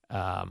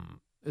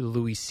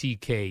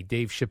C.K.,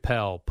 Dave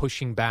Chappelle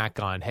pushing back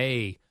on,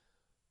 hey,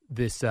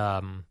 this,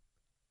 what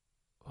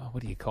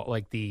do you call it?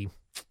 Like the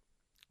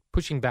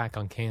pushing back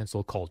on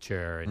cancel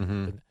culture.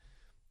 And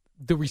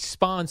the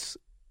response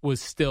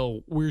was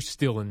we're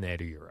still in that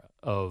era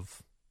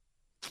of,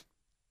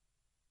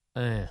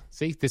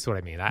 see, this is what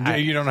I mean.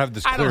 You don't have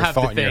this clear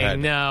thought in your head.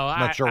 No.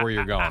 Not sure where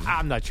you're going.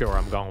 I'm not sure where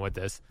I'm going with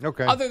this.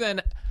 Okay. Other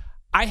than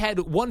I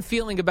had one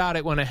feeling about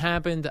it when it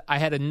happened. I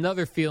had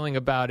another feeling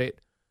about it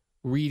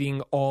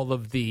reading all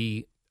of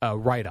the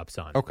write-ups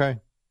on it. Okay.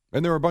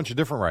 And there were a bunch of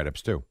different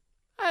write-ups, too.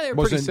 They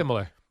were pretty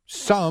similar.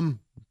 Some.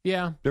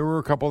 Yeah. There were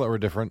a couple that were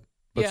different,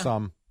 but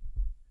some.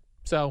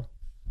 So,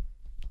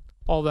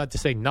 all that to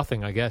say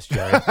nothing, I guess,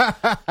 Jerry.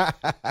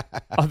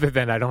 Other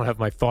than I don't have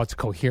my thoughts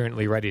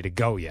coherently ready to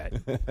go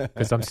yet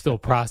because I'm still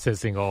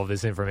processing all of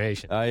this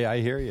information. I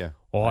hear you.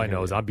 All I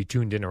know is I'll be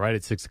tuned in right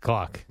at 6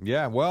 o'clock.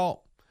 Yeah,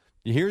 well,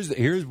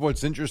 here's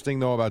what's interesting,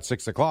 though, about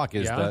 6 o'clock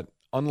is that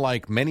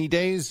unlike many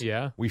days,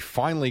 we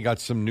finally got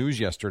some news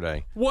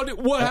yesterday. What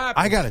happened?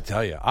 I got to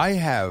tell you,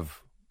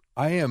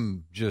 I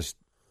am just,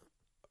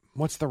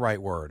 what's the right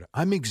word?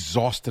 I'm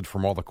exhausted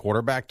from all the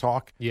quarterback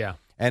talk. Yeah.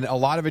 And a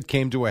lot of it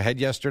came to a head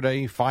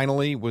yesterday,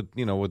 finally, with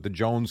the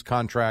Jones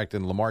contract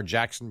and Lamar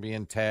Jackson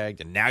being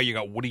tagged. And now you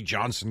got Woody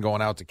Johnson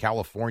going out to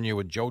California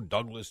with Joe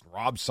Douglas and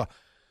Rob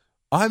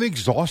I'm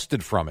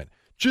exhausted from it.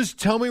 Just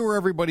tell me where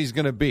everybody's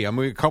going to be. I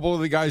mean, a couple of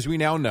the guys we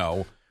now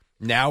know.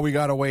 Now we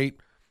got to wait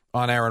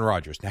on Aaron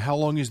Rodgers. Now, how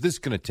long is this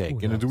going to take?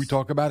 Do we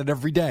talk about it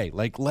every day?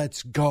 Like,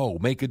 let's go.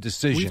 Make a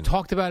decision. We've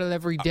talked about it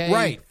every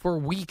day for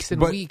weeks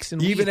and weeks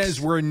and weeks. Even as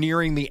we're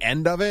nearing the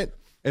end of it,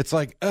 it's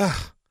like,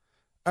 ugh.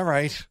 All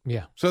right.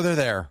 Yeah. So they're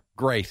there.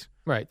 Great.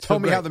 Right. Tell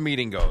me how the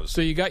meeting goes.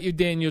 So you got your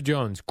Daniel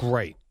Jones.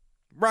 Great.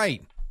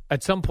 Right.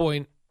 At some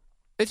point,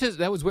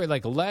 that was weird.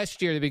 Like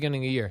last year, at the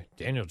beginning of the year,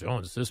 Daniel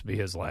Jones, this would be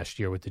his last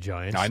year with the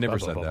Giants. I never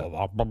said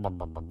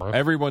that.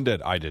 Everyone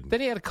did. I didn't. Then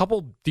he had a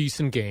couple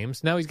decent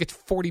games. Now he's got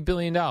 $40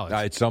 billion.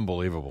 It's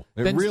unbelievable.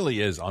 It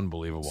really is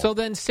unbelievable. So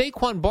then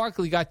Saquon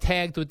Barkley got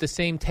tagged with the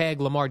same tag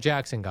Lamar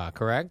Jackson got,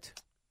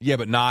 correct? Yeah,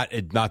 but not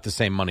the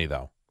same money,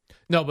 though.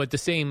 No, but the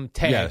same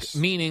tag,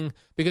 meaning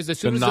because as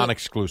soon as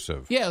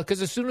non-exclusive.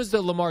 Because as soon as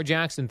the Lamar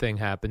Jackson thing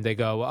happened, they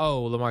go,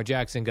 "Oh, Lamar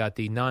Jackson got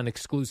the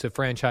non-exclusive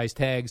franchise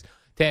tag,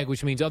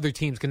 which means other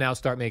teams can now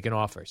start making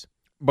offers."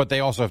 But they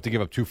also have to give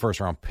up 2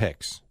 first-round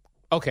picks.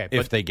 Okay,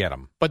 if they get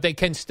them, but they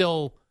can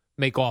still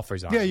make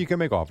offers on. Yeah, you can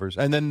make offers,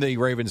 and then the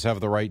Ravens have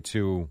the right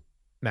to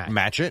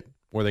match it,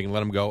 or they can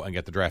let him go and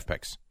get the draft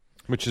picks,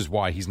 which is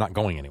why he's not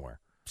going anywhere.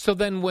 So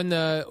then, when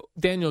the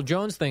Daniel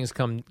Jones things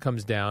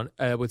comes down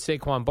with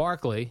Saquon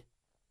Barkley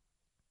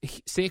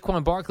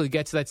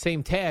gets that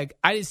same tag.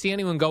 I didn't see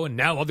anyone going,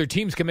 now other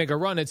teams can make a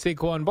run at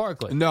Saquon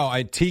Barkley. No,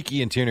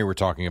 Tiki and Tierney were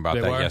talking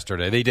about that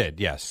yesterday. They did,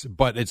 yes.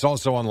 But it's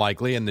also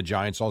unlikely, and the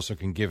Giants also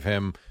can give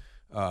him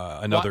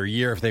another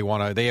year if they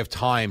want to. They have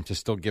time to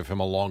still give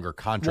him a longer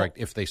contract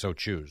if they so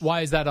choose.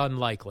 Why is that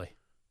unlikely?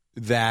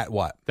 That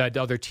what? That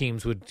other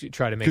teams would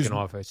try to make an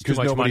offer. Because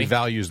nobody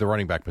values the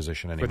running back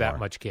position anymore. For that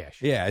much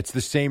cash. Yeah, it's the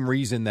same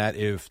reason that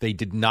if they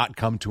did not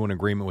come to an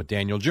agreement with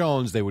Daniel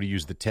Jones, they would have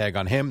used the tag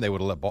on him. They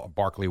would have let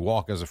Barkley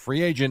walk as a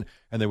free agent,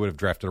 and they would have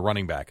drafted a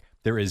running back.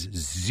 There is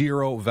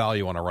zero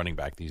value on a running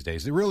back these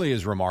days. It really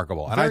is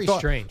remarkable. Very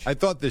strange. I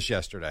thought this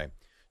yesterday.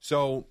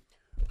 So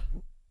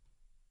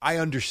I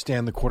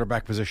understand the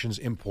quarterback position's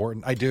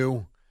important. I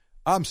do.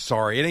 I'm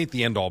sorry. It ain't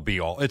the end-all,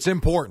 be-all. It's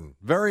important.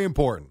 Very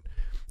important.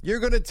 You're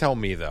going to tell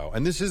me, though,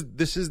 and this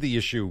is the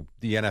issue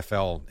the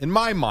NFL, in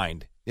my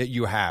mind, that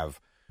you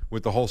have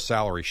with the whole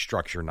salary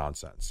structure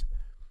nonsense.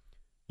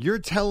 You're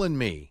telling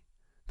me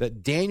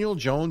that Daniel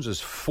Jones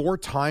is 4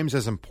 times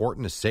as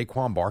important as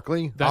Saquon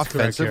Barkley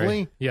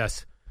offensively? Correct,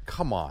 yes.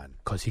 Come on.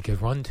 Because he can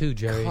run too,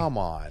 Jerry. Come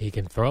on. He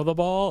can throw the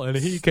ball, and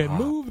he can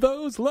move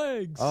those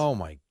legs. Oh,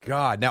 my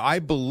God. Now, I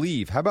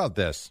believe, how about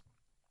this?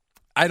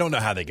 I don't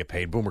know how they get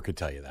paid. Boomer could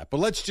tell you that. But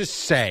let's just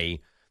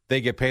say they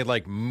get paid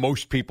like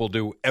most people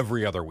do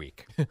every other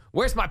week.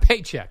 Where's my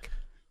paycheck?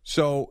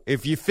 So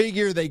if you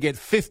figure they get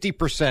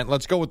 50%,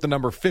 let's go with the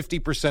number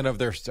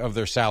 50% of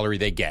their salary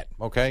they get,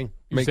 okay?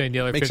 You're saying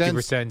nearly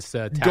 50%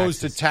 taxes. Goes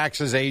to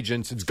taxes,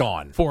 agents, it's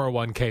gone.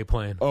 401k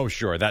plan. Oh,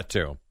 sure, that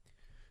too.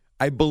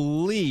 I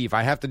believe,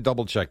 I have to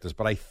double check this,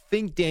 but I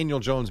think Daniel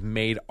Jones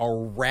made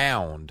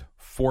around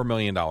 $4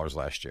 million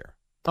last year.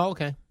 Oh,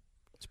 okay.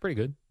 That's pretty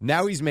good.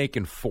 Now he's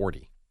making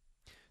 40.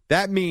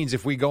 That means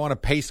if we go on a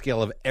pay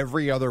scale of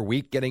every other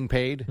week getting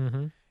paid,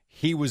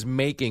 he was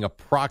making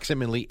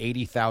approximately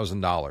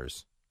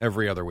 $80,000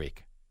 every other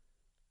week.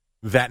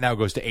 That now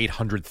goes to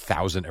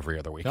 $800,000 every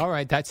other week. All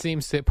right, that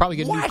seems to probably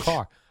get a new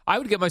car. I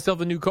would get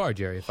myself a new car,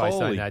 Jerry, if I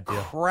signed that deal.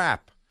 Holy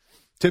crap.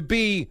 To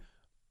be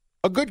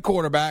a good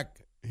quarterback,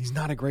 he's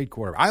not a great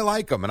quarterback. I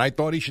like him, and I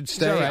thought he should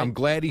stay. all right. I'm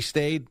glad he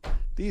stayed.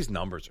 These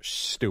numbers are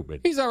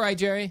stupid. He's all right,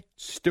 Jerry.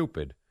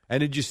 Stupid. And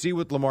did you see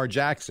with Lamar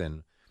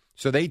Jackson?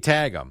 So they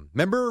tag him.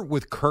 Remember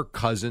with Kirk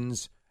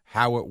Cousins,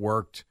 how it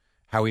worked?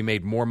 How he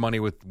made more money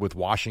with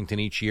Washington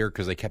each year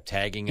because they kept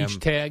tagging him. Each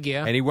tag,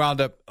 yeah. And he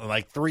wound up,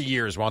 like 3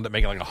 years,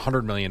 making like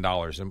 $100 million.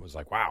 And it was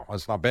like, wow,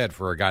 that's not bad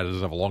for a guy that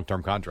doesn't have a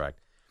long-term contract.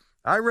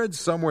 I read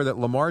somewhere that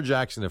Lamar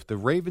Jackson, if the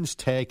Ravens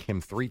tag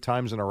him 3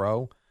 times in a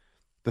row,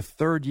 the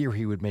third year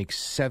he would make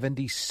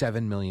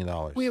 $77 million.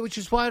 Yeah, which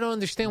is why I don't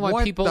understand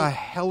why people... What the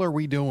hell are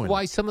we doing?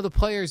 Why some of the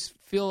players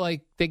feel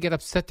like they get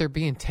upset they're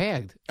being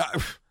tagged.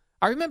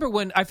 I remember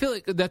when, I feel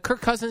like the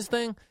Kirk Cousins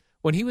thing,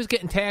 when he was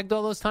getting tagged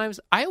all those times,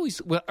 I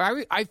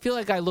feel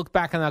like I look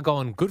back and I'm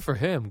going, good for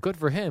him, good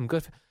for him,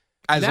 good for...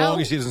 As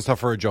long as he doesn't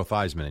suffer a Joe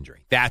Theismann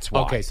injury. That's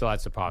why. Okay, so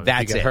that's the problem.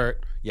 That's if he get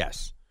hurt.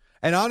 Yes.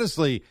 And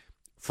honestly,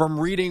 from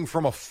reading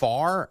from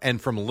afar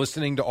and from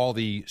listening to all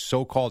the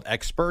so-called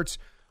experts,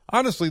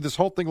 honestly, this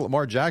whole thing with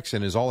Lamar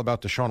Jackson is all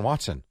about Deshaun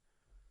Watson.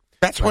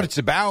 That's what it's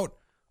about.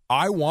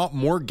 I want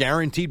more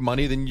guaranteed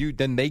money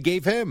than they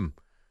gave him.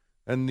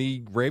 And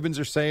the Ravens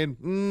are saying,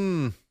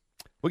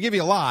 we'll give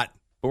you a lot,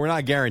 but we're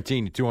not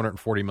guaranteeing you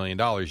 $240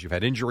 million. You've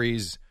had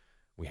injuries.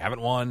 We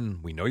haven't won.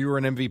 We know you were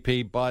an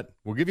MVP, but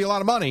we'll give you a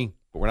lot of money,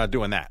 but we're not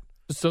doing that.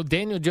 So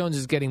Daniel Jones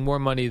is getting more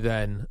money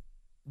than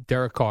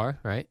Derek Carr,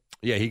 right?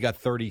 Yeah, he got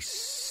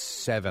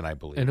 37, I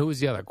believe. And who was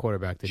the other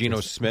quarterback?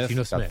 Geno Smith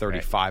got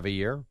 35 a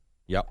year.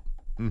 Yep.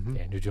 Mm-hmm.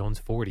 Daniel Jones,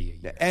 40 a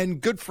year.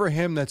 And good for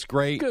him. That's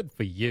great. Good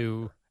for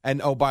you.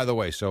 And, oh, by the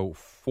way, so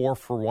 4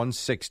 for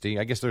 160.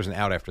 I guess there's an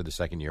out after the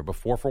second year, but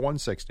 4 for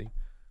 160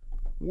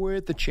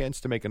 with the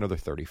chance to make another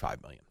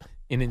 $35 million.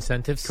 In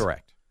incentives?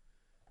 Correct.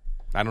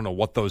 I don't know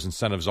what those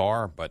incentives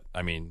are, but,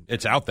 I mean,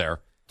 it's out there.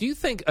 Do you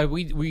think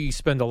we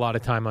spend a lot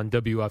of time on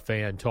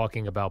WFAN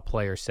talking about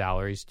player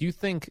salaries. Do you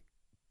think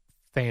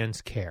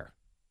fans care?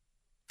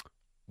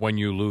 When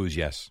you lose,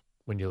 yes.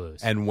 When you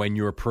lose. And when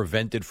you're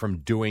prevented from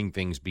doing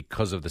things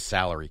because of the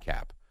salary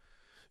cap.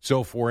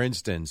 So, for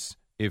instance,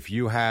 if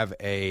you have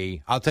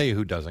I'll tell you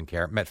who doesn't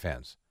care, Met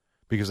fans,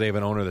 because they have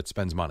an owner that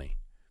spends money.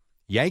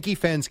 Yankee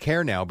fans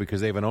care now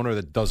because they have an owner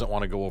that doesn't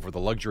want to go over the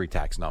luxury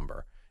tax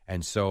number.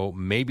 And so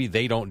maybe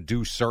they don't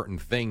do certain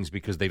things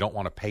because they don't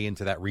want to pay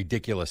into that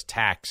ridiculous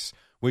tax,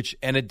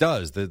 and it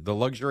does. The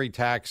luxury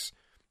tax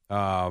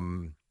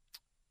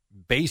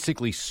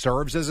basically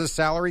serves as a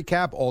salary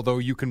cap, although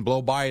you can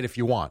blow by it if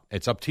you want.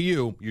 It's up to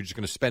you. You're just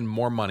going to spend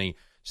more money.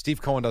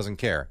 Steve Cohen doesn't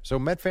care. So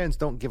Met fans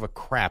don't give a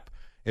crap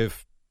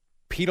if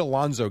Pete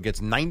Alonso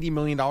gets $90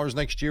 million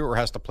next year or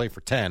has to play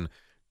for 10.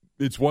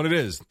 It's what it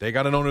is. They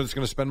got an owner that's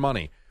going to spend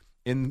money.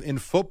 In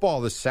football,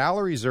 the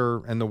salaries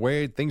and the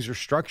way things are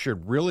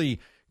structured really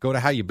go to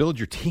how you build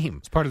your team.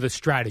 It's part of the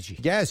strategy.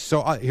 Yes.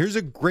 So here's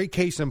a great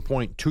case in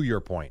point to your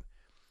point.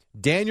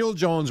 Daniel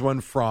Jones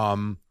went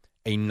from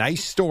a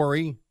nice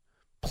story,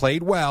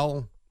 played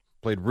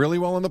really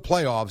well in the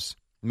playoffs,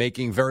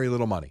 making very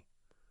little money.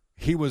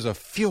 He was a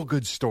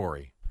feel-good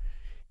story.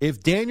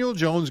 If Daniel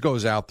Jones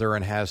goes out there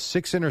and has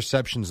 6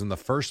 interceptions in the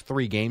first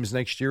 3 games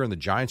next year and the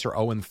Giants are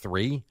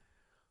 0-3,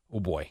 oh,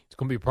 boy. It's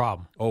going to be a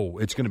problem. Oh,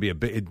 it's going to be a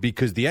bit,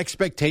 because the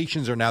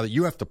expectations are now that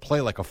you have to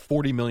play like a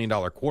 $40 million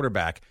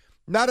quarterback,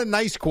 not a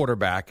nice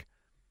quarterback,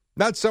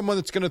 not someone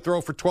that's going to throw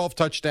for 12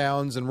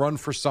 touchdowns and run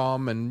for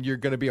some and you're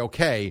going to be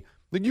okay.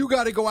 Then you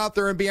got to go out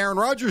there and be Aaron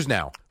Rodgers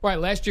now. Right.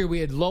 Last year we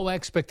had low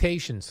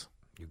expectations.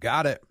 You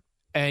got it.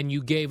 And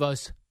you gave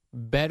us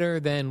better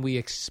than we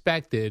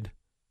expected,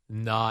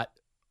 not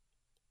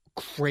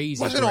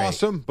crazy. Wasn't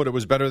awesome, but it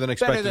was better than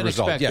expected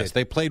result. Yes,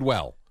 they played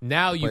well.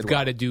 Now you've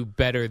got to do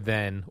better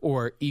than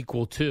or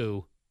equal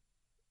to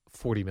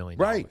 $40 million.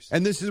 Right.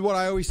 And this is what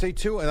I always say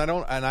too. And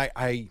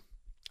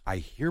I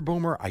hear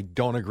Boomer. I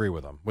don't agree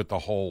with him with the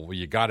whole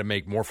you got to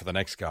make more for the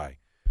next guy.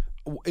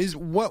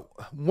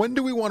 When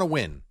do we want to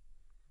win?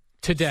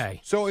 Today.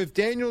 So if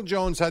Daniel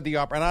Jones had the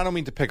and I don't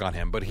mean to pick on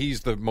him, but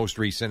he's the most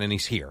recent and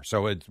he's here.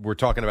 So we're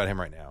talking about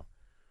him right now.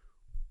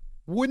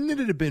 Wouldn't it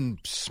have been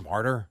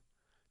smarter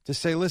to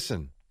say,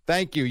 listen,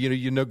 thank you.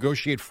 You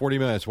negotiate $40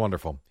 million. That's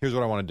wonderful. Here's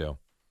what I want to do.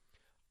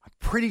 I'm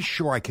pretty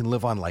sure I can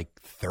live on like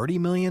 $30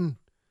 million.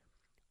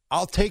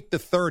 I'll take the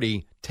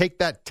 30, take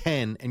that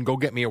 10, and go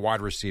get me a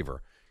wide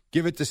receiver.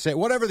 Give it to say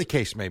whatever the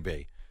case may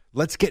be.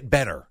 Let's get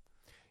better.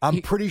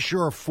 I'm pretty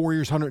sure 4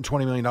 years, $120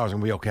 million is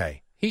going to be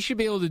okay. He should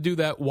be able to do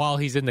that while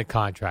he's in the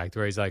contract,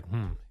 where he's like,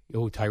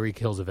 Tyreek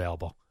Hill's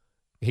available.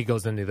 He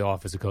goes into the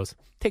office and goes,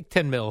 take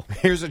 $10 million.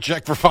 Here's a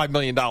check for $5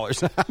 million.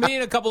 Me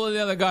and a couple of the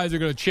other guys are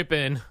going to chip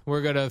in.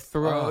 We're going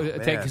to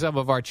take some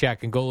of our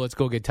check and let's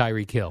go get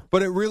Tyreek Hill.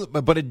 But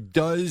it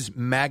does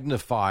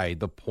magnify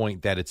the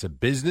point that it's a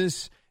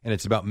business and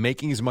it's about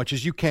making as much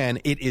as you can.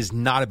 It is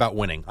not about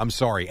winning. I'm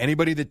sorry.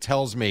 Anybody that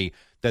tells me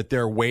that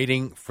they're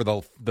waiting for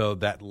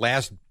that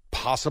last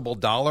possible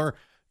dollar,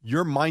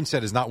 your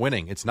mindset is not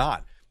winning. It's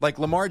not. Like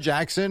Lamar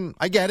Jackson,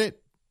 I get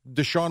it.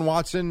 Deshaun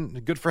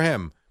Watson, good for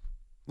him.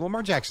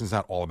 Lamar Jackson's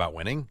not all about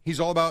winning. He's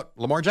all about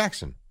Lamar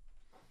Jackson.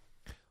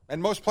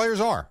 And most players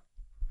are.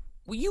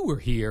 Well, you were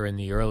here in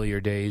the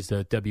earlier days,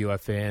 the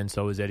WFN,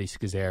 so was Eddie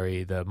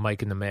Scazzeri, the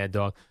Mike and the Mad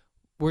Dog.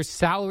 Were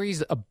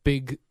salaries a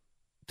big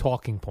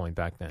talking point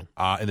back then?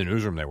 In the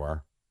newsroom, they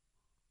were.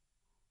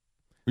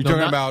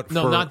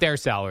 Not their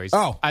salaries.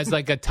 Oh. As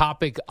like a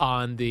topic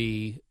on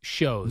the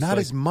shows. Not like,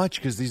 as much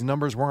because these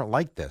numbers weren't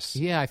like this.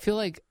 Yeah, I feel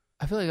like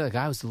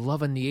I was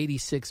loving the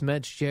 86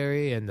 Mets,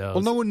 Jerry, and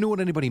those no one knew what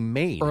anybody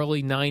made.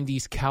 early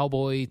 90s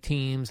Cowboy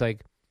teams.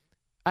 Like,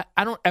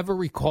 I don't ever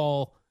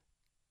recall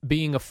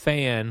being a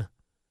fan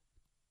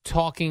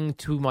talking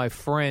to my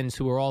friends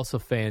who were also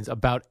fans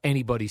about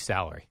anybody's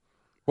salary.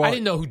 Well, I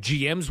didn't know who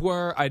GMs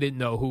were. I didn't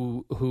know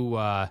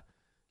who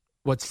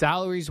what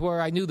salaries were.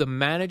 I knew the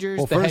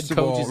managers, the head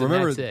coaches,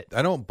 remember, and that's it.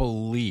 I don't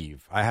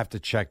believe, I have to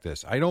check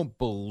this, I don't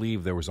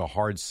believe there was a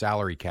hard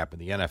salary cap in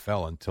the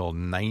NFL until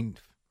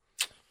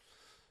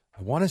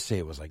I want to say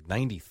it was like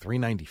 93,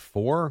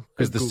 94,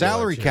 because the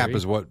salary cap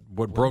is what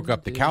broke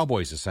up the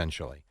Cowboys,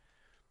 essentially,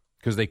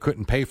 because they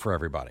couldn't pay for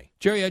everybody.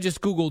 Jerry, I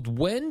just Googled,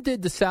 when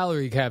did the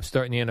salary cap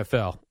start in the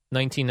NFL?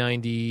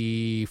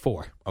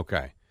 1994.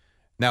 Okay.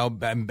 Now,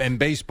 in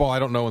baseball, I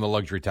don't know when the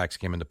luxury tax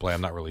came into play.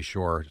 I'm not really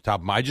sure.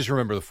 I just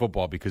remember the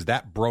football because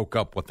that broke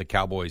up what the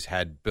Cowboys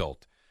had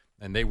built,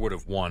 and they would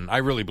have won. I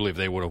really believe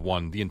they would have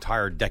won the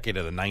entire decade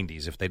of the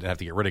 90s if they didn't have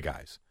to get rid of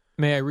guys.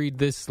 May I read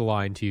this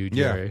line to you,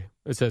 Jerry?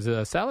 Yeah. It says,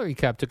 a salary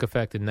cap took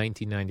effect in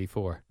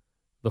 1994.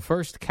 The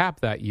first cap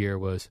that year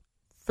was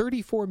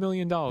 $34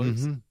 million.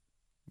 Mm-hmm.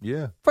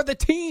 Yeah. For the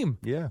team.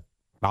 Yeah.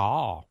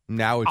 Oh.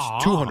 Now it's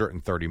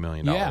 $230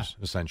 million,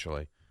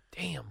 essentially.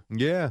 Damn.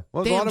 Yeah.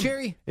 Well, damn,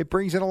 Jerry. It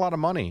brings in a lot of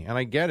money, and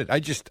I get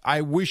it. I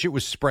wish it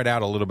was spread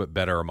out a little bit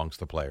better amongst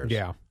the players.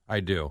 Yeah.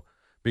 I do.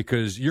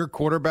 Because your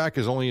quarterback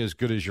is only as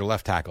good as your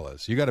left tackle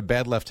is. You got a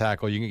bad left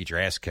tackle, you can get your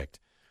ass kicked.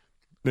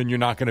 Then you're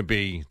not going to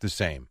be the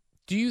same.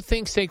 Do you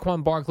think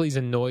Saquon Barkley's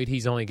annoyed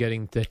he's only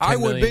getting the $10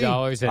 million?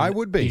 And I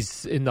would be.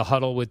 He's in the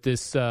huddle with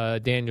this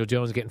Daniel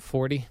Jones getting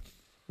 40?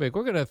 Like,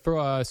 we're going to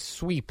throw a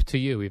sweep to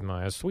you, even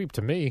a sweep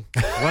to me.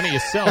 Run it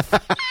yourself,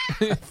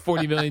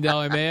 $40 million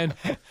man.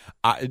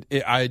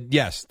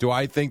 Yes. Do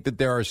I think that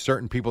there are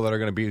certain people that are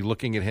going to be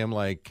looking at him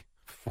like,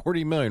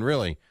 $40 million,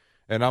 really?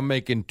 And I'm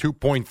making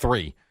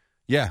 2.3.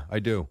 Yeah, I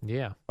do.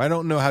 Yeah. I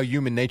don't know how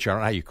human nature, I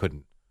don't know how you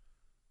couldn't.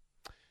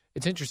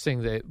 It's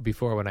interesting that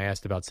before when I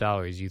asked about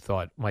salaries, you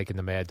thought Mike and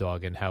the Mad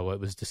Dog and how it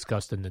was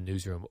discussed in the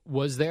newsroom.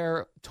 Was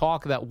there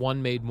talk that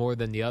one made more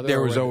than the other?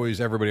 There was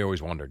everybody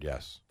always wondered,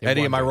 yes.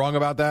 Eddie, am I wrong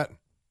about that?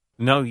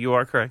 No, you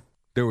are correct.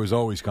 There was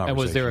always conversation. And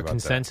was there a about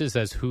consensus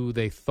as who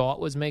they thought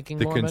was making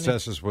more money? The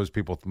consensus was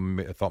people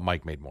thought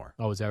Mike made more.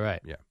 Oh, is that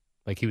right? Yeah.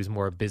 Like he was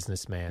more a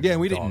businessman. Yeah,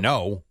 and we didn't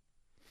know.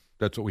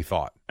 That's what we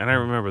thought. And I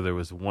remember there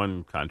was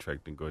one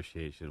contract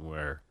negotiation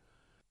where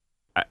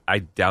I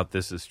doubt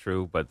this is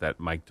true, but that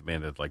Mike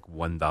demanded like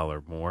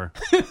 $1 more.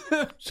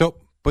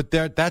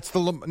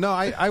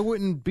 I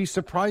wouldn't be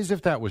surprised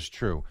if that was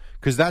true,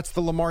 because that's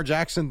the Lamar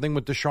Jackson thing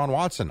with Deshaun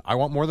Watson. I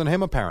want more than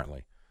him,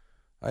 apparently.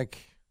 Like,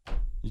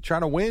 you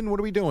trying to win? What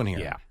are we doing here?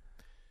 Yeah.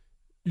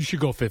 You should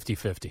go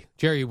 50-50.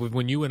 Jerry,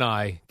 when you and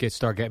I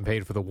start getting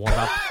paid for the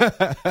one-up,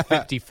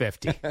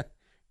 50-50.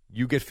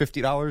 You get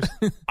 $50,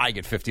 I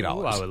get $50.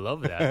 Ooh, I would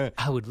love that.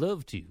 I would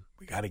love to.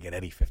 We got to get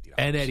Eddie $50.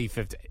 And Eddie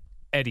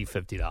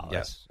 $50.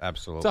 Yes,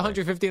 absolutely. It's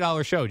a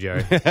 $150 show,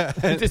 Jerry.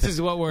 This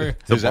is what we're...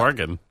 It's a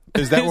bargain.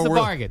 Is that what we're...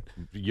 a bargain.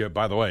 Yeah,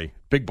 by the way,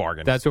 big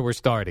bargain. That's where we're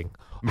starting.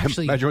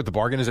 Actually, imagine what the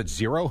bargain is at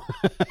 $0.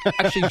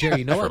 Actually, Jerry,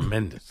 you know what?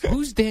 Tremendous.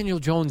 Who's Daniel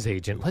Jones'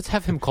 agent? Let's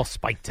have him call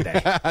Spike today.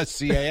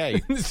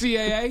 CAA.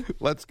 CAA?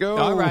 Let's go.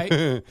 All right.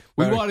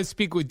 We want to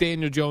speak with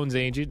Daniel Jones'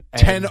 agent.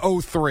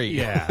 10:03.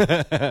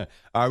 Yeah.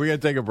 All right, we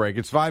got to take a break.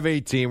 It's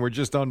 5:18. We're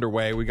just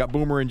underway. We got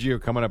Boomer and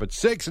Gio coming up at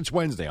 6. It's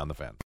Wednesday on The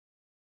Fan.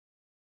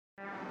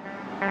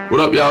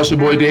 What up, y'all? It's your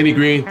boy Danny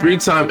Green,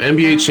 3-time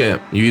NBA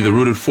champ. You either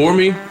rooted for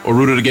me or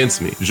rooted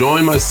against me.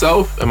 Join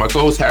myself and my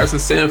co-host Harrison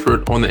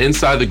Sanford on the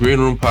Inside the Green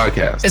Room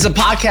podcast. It's a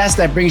podcast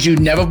that brings you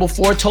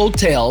never-before-told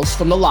tales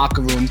from the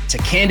locker room to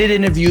candid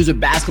interviews with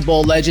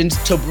basketball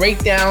legends to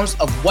breakdowns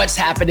of what's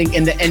happening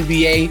in the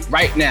NBA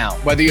right now.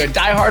 Whether you're a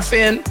diehard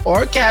fan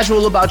or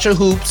casual about your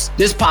hoops,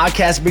 this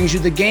podcast brings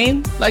you the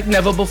game like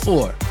never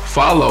before.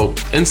 Follow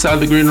Inside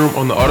the Green Room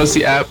on the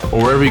Odyssey app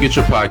or wherever you get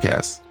your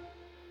podcasts.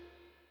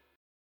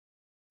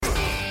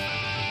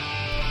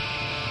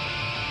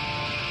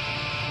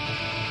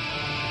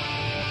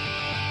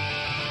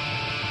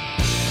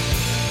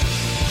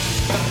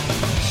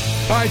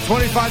 All right,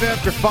 25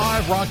 after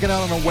 5, rocking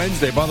out on a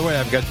Wednesday. By the way,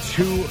 I've got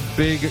 2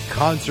 big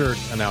concert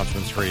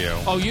announcements for you.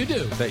 Oh, you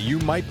do? That you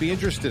might be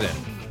interested in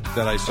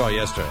that I saw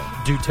yesterday.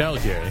 Do tell,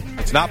 Jerry.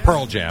 It's not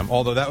Pearl Jam,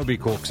 although that would be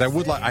cool, because I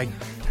would like...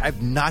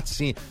 I've not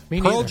seen...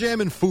 Pearl Jam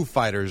and Foo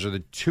Fighters are the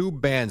 2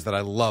 bands that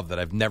I love that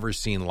I've never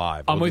seen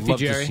live. I'm with you,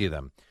 Jerry. I would love to see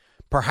them.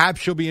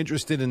 Perhaps you'll be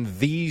interested in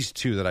these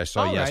 2 that I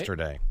saw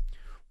yesterday.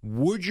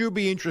 Would you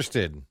be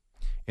interested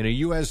in a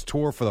U.S.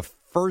 tour for the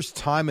first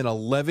time in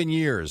 11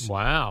 years?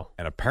 Wow.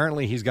 And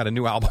apparently he's got a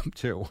new album,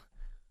 too.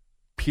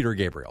 Peter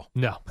Gabriel.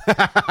 No. You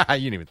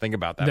didn't even think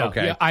about that. No.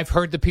 Okay. Yeah, I've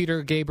heard the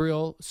Peter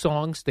Gabriel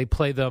songs. They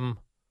play them,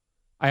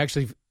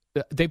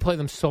 They play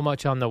them so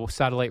much on the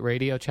satellite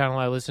radio channel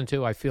I listen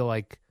to. I feel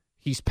like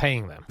he's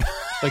paying them.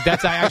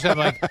 I'm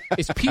like,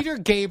 is Peter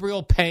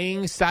Gabriel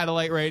paying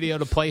satellite radio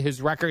to play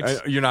his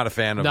records? You're not a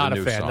fan of not the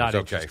new fan, songs. not Okay,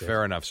 interested.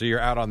 fair enough. So you're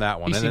out on that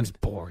one. He and seems then,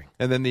 boring.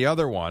 And then the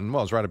other one,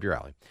 well, it's right up your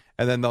alley.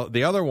 And then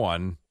the other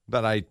one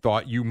that I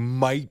thought you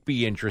might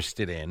be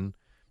interested in,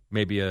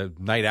 maybe a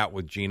night out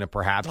with Gina,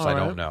 perhaps. All I right.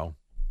 don't know.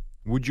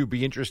 Would you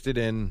be interested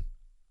in?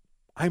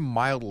 I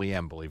mildly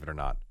am, believe it or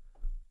not.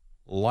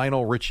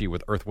 Lionel Richie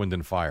with Earth, Wind,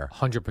 and Fire.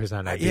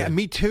 100%. Yeah,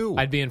 me too.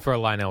 I'd be in for a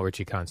Lionel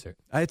Richie concert.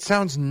 It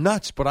sounds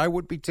nuts, but I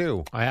would be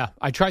too. Oh, yeah.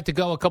 I tried to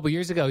go a couple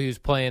years ago. He was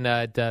playing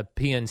at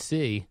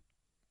PNC.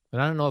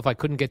 And I don't know if I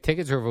couldn't get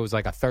tickets or if it was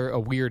like a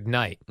weird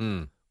night.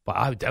 But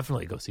I would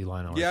definitely go see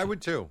Lionel Richie. Yeah, I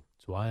would too.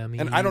 That's why I'm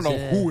And I don't know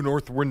who in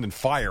Earth, Wind, and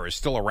Fire is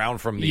still around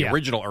from the Yeah.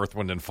 original Earth,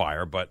 Wind, and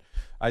Fire, but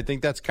I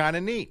think that's kind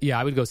of neat. Yeah,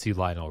 I would go see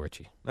Lionel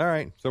Richie. All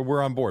right, so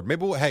we're on board.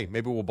 Maybe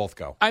we'll both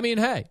go. I mean,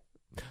 hey.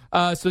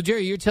 So,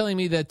 Jerry, you're telling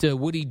me that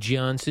Woody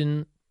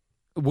Johnson...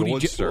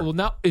 Woodster. Well,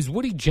 now, is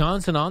Woody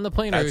Johnson on the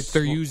plane, or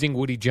they're using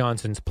Woody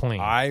Johnson's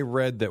plane? I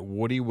read that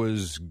Woody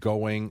was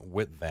going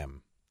with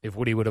them. If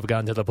Woody would have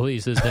gone to the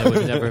police, this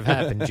would never have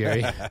happened,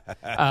 Jerry.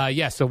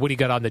 So Woody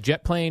got on the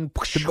jet plane.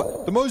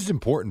 The most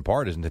important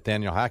part is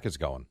Nathaniel Hackett's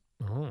going.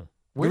 Oh.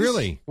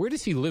 Where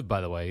does he live,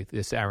 by the way,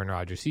 this Aaron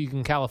Rodgers? He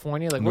in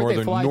California? Like, where'd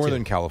they fly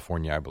Northern to?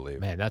 California, I believe.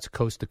 Man, that's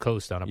coast to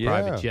coast on a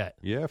private jet.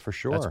 Yeah, for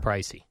sure. That's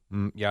pricey.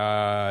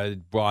 Yeah,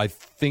 well, I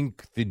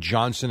think the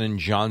Johnson &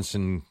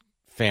 Johnson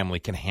family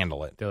can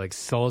handle it. They're like,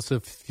 sell us a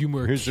few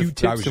more I was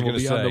Q-tips just and we'll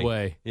gonna be on say, the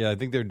way. Yeah, I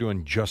think they're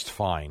doing just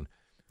fine.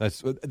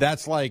 That's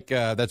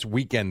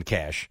weekend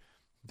cash.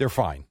 They're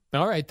fine.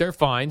 All right, they're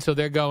fine. So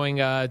they're going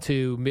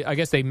to. I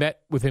guess they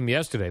met with him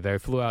yesterday. They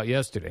flew out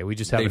yesterday. We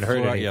just haven't heard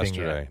flew out anything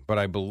yesterday, yet. but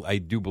I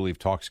do believe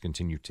talks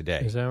continue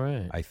today. Is that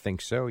right? I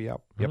think so.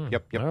 Yep. All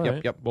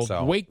right. Yep. Well,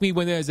 So wake me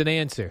when there's an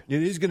answer.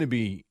 it is going to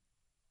be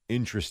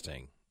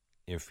interesting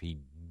if he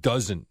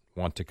doesn't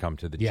want to come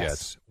to the Yes.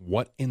 Jets.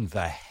 What in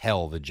the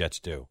hell the Jets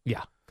do?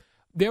 Yeah,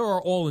 there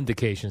are all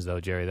indications, though,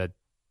 Jerry,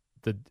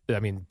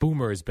 that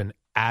Boomer has been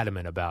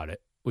adamant about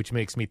it, which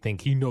makes me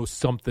think he knows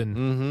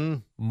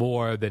something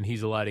more than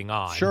he's letting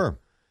on. Sure.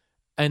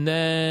 And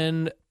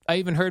then I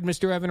even heard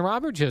Mr. Evan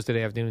Roberts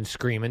yesterday afternoon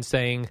screaming,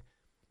 saying,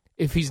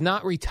 if he's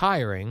not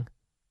retiring,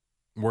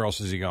 Where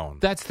else is he going?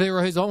 that's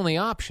his only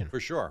option. For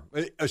sure.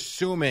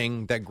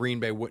 Assuming that Green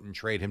Bay wouldn't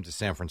trade him to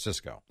San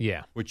Francisco.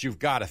 Yeah. Which you've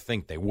got to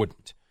think they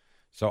wouldn't.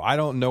 So I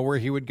don't know where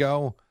he would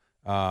go,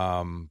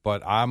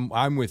 but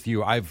I'm with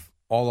you. I've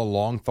all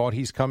along thought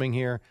he's coming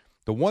here.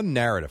 The one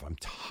narrative I'm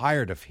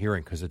tired of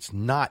hearing, because it's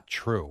not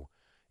true,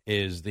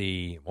 is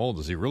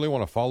does he really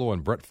want to follow in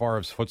Brett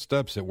Favre's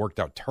footsteps? It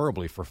worked out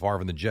terribly for Favre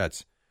and the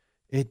Jets.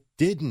 It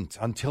didn't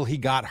until he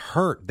got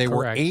hurt. They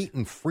Correct.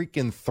 were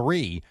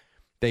 8-3.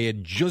 They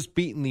had just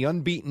beaten the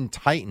unbeaten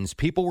Titans.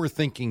 People were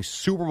thinking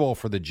Super Bowl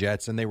for the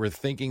Jets, and they were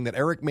thinking that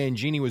Eric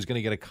Mangini was going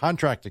to get a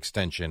contract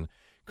extension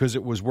because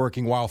it was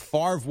working, while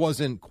Favre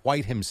wasn't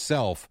quite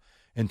himself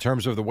in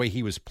terms of the way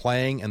he was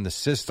playing and the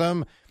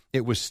system.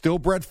 It was still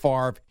Brett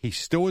Favre. He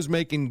still was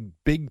making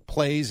big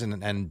plays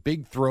and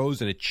big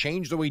throws, and it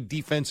changed the way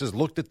defenses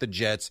looked at the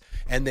Jets,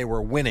 and they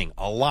were winning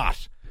a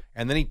lot.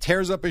 And then he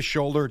tears up his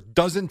shoulder,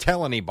 doesn't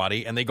tell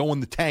anybody, and they go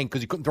in the tank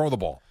because he couldn't throw the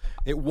ball.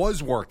 It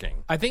was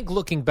working. I think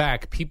looking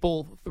back,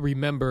 people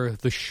remember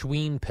the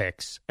Schween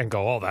picks and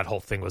go, oh, that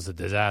whole thing was a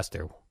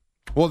disaster.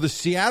 Well, the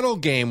Seattle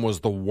game was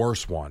the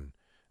worst one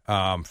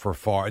for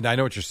Favre. And I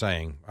know what you're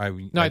saying. I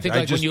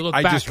think when you look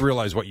I back, just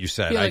realized what you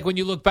said. Yeah, like when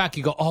you look back,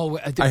 you go, oh,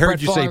 I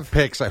heard you say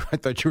picks. I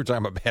thought you were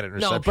talking about bad interceptions.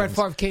 No, Brett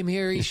Favre came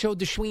here, he showed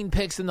the Schween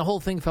picks, and the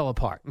whole thing fell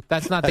apart.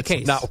 That's not the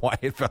case. That's not why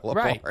it fell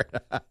Right.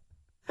 apart.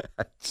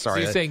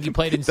 Sorry. So you're saying you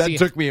played in That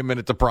took me a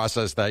minute to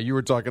process that. You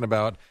were talking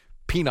about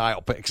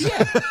penile picks.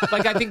 Yeah,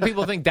 like I think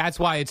people think that's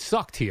why it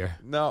sucked here.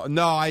 No,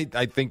 I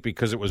think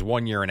because it was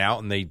 1 year and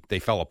out, and they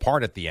fell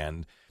apart at the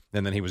end,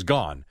 and then he was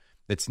gone.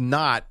 It's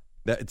not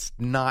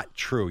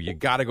true. You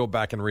got to go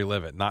back and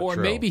relive it. Not or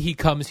true. maybe he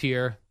comes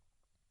here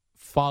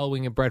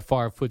following in Brett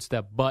Favre's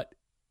footstep, but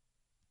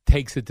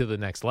takes it to the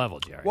next level,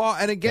 Jerry. Well,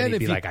 and again, he'd if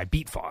be you, like, I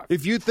beat Favre.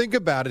 If you think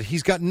about it,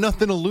 he's got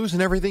nothing to lose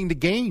and everything to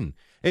gain.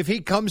 If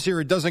he comes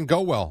here, it doesn't go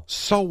well.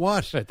 So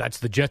what? That's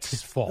the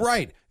Jets' fault.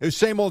 Right.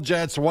 Same old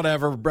Jets,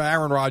 whatever.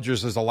 Aaron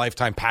Rodgers is a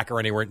lifetime Packer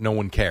anywhere. No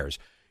one cares.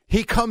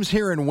 He comes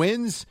here and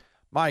wins.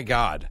 My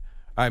God.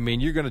 I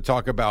mean, you're going to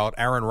talk about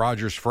Aaron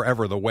Rodgers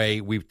forever the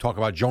way we talk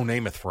about Joe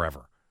Namath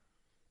forever.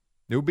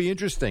 It would be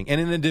interesting. And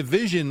in a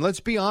division, let's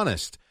be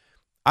honest,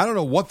 I don't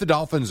know what the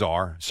Dolphins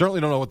are. Certainly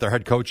don't know what their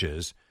head coach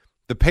is.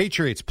 The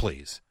Patriots,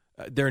 please.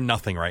 They're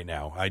nothing right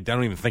now. I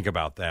don't even think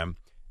about them.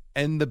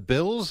 And the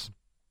Bills,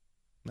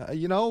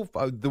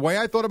 the way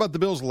I thought about the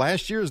Bills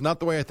last year is not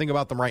the way I think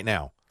about them right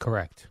now.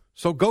 Correct.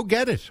 So go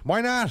get it.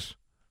 Why not?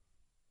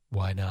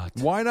 Why not?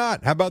 Why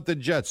not? How about the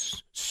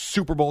Jets,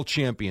 Super Bowl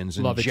champions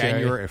in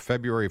January or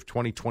February of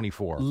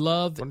 2024?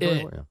 Love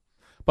it.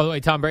 By the way,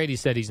 Tom Brady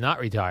said he's not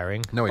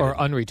retiring No, he or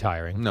didn't.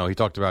 unretiring. No, he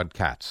talked about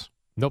cats.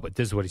 No, but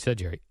this is what he said,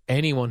 Jerry.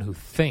 Anyone who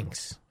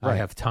thinks I Right.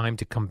 have time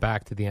to come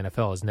back to the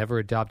NFL has never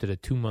adopted a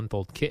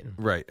 2-month-old kitten.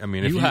 Right. I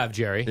mean, You have,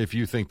 Jerry. If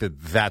you think that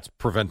that's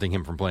preventing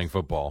him from playing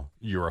football,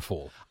 you're a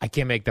fool. I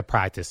can't make the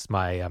practice.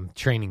 I'm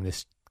training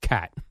this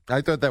cat.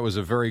 I thought that was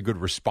a very good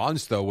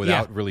response, though,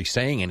 without really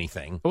saying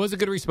anything. It was a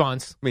good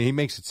response. I mean, he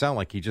makes it sound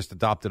like he just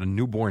adopted a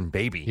newborn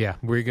baby. Yeah,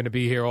 we're going to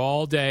be here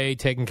all day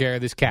taking care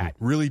of this cat.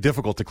 Really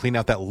difficult to clean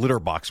out that litter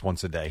box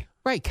once a day.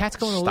 Right, cats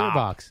go in a Stop. litter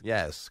box.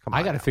 Yes, come on.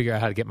 I got to now. figure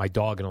out how to get my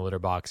dog in a litter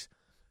box.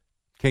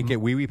 Can't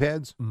get wee-wee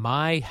pads?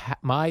 My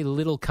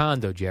little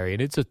condo, Jerry,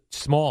 and it's a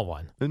small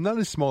one. They're not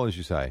as small as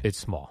you say. It's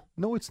small.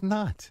 No, it's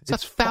not. It's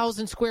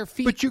 1,000 square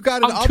feet. But you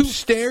got it On two-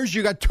 upstairs.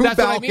 You got two That's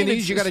what I mean. balconies.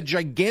 It's You got a just-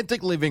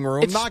 gigantic living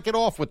room. Knock it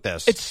off with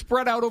this. It's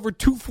spread out over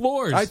 2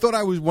 floors. I thought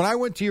when I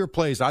went to your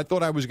place, I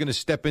thought I was going to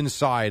step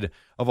inside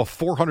of a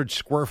 400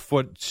 square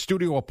foot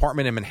studio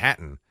apartment in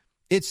Manhattan.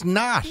 It's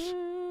not.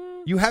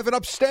 You have it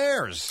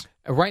upstairs.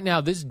 Right now,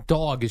 this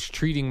dog is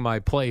treating my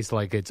place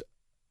like it's.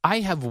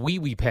 I have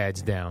wee-wee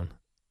pads down,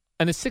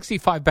 and a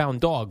 65-pound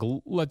dog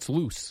lets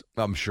loose.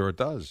 I'm sure it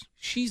does.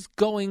 She's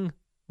going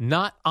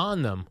not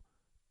on them.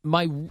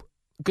 My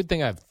good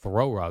thing I have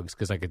throw rugs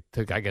because I could,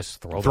 I guess,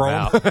 throw them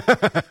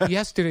out.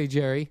 Yesterday,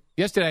 Jerry.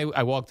 Yesterday,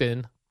 I walked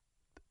in.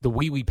 The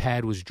wee-wee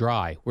pad was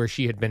dry where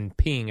she had been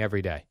peeing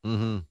every day.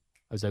 Mm-hmm.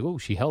 I was like, oh,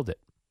 she held it.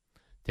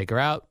 Take her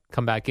out,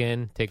 come back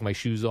in, take my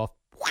shoes off,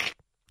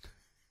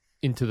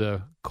 into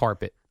the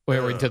carpet,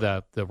 or into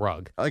the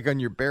rug. Like on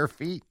your bare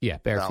feet? Yeah,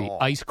 bare No. feet.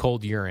 Ice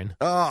cold urine.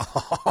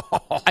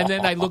 Oh. And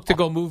then I looked to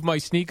go move my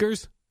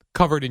sneakers,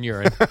 covered in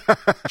urine.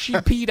 She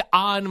peed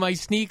on my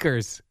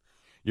sneakers.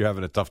 You're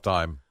having a tough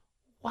time.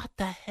 What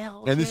the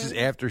hell? And this is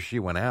after she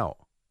went out.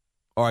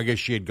 Or I guess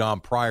she had gone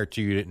prior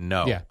to you didn't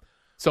know. Yeah.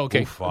 So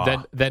okay, Oof,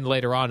 then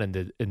later on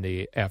in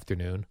the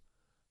afternoon,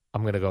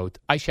 I'm gonna go.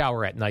 I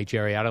shower at night,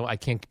 Jerry. I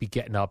can't be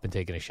getting up and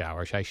taking a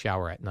shower. I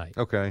shower at night.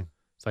 Okay.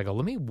 So I go,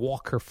 let me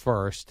walk her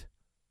first,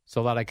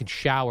 so that I can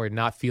shower,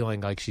 not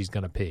feeling like she's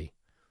gonna pee.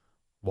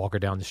 Walk her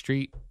down the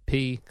street,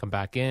 pee, come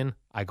back in.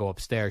 I go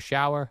upstairs,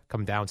 shower,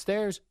 come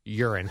downstairs,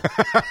 urine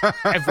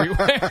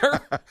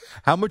everywhere.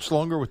 How much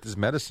longer with this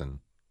medicine?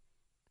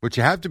 What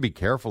you have to be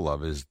careful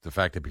of is the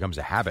fact it becomes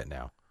a habit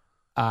now.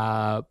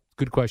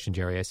 Good question,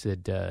 Jerry. I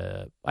said,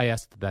 I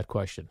asked that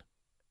question.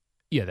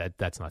 Yeah,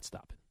 that's not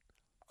stopping.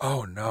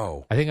 Oh,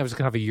 no. I think I was going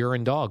to have a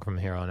urine dog from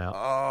here on out.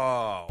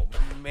 Oh,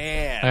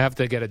 man. I have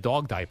to get a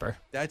dog diaper.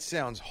 That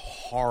sounds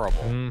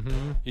horrible.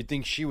 Mm-hmm. You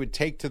think she would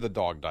take to the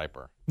dog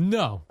diaper?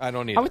 No. I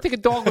don't either. I would think a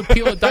dog would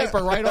peel a diaper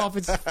right off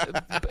its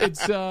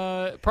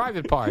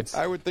private parts.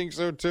 I would think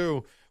so,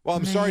 too. Well,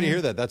 I'm sorry to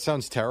hear that. That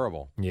sounds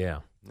terrible. Yeah.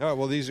 Oh,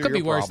 well, these are Could your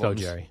be worse, problems.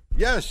 though, Jerry.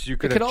 Yes, you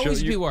could. It could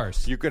always be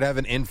worse. You could have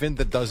an infant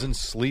that doesn't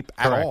sleep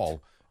at Correct.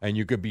 all, and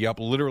you could be up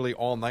literally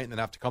all night and then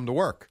have to come to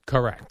work.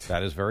 Correct.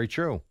 That is very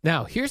true.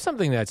 Now, here's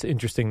something that's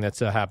interesting that's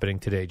happening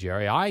today,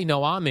 Jerry. I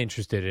know I'm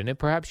interested in it.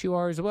 Perhaps you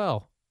are as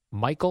well.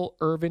 Michael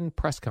Irvin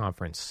press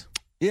conference.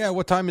 Yeah,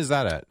 what time is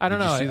that at? I don't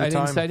Did know. you see the I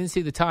time? didn't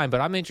see the time,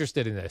 but I'm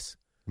interested in this.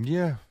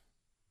 Yeah.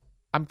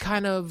 I'm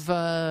kind of.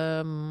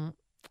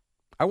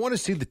 I want to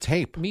see the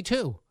tape. Me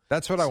too.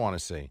 That's what I want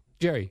to see.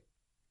 Jerry.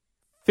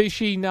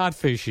 Fishy, not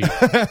fishy.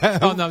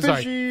 Oh, no, I'm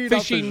sorry. Fishy, not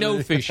Fishy,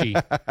 no fishy.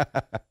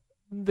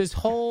 This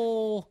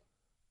whole.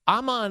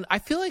 I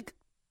feel like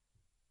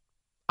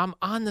I'm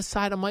on the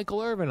side of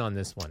Michael Irvin on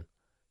this one.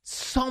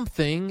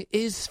 Something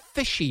is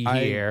fishy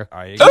here.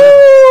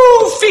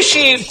 Oh,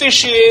 fishy,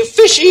 fishy,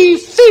 fishy,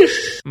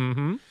 fish.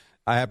 Mm-hmm.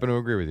 I happen to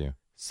agree with you.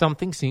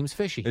 Something seems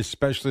fishy.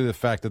 Especially the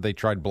fact that they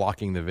tried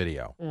blocking the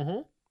video.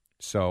 Mm-hmm.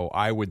 So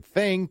I would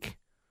think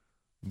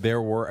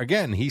there were,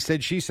 again, he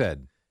said, she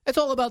said. It's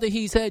all about the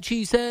he said,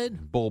 she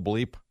said. Bull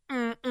bleep.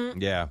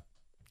 Mm-mm. Yeah.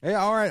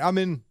 Yeah, all right. I'm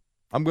in.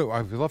 I'm good.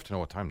 I'd love to know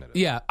what time that is.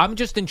 Yeah, I'm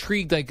just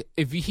intrigued. Like,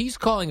 if he's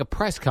calling a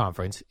press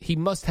conference, he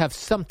must have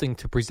something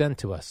to present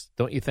to us,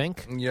 don't you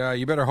think? Yeah,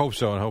 you better hope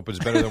so, and hope it's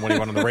better than when he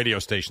went on the radio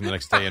station the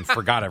next day and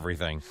forgot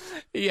everything.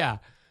 Yeah.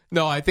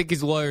 No, I think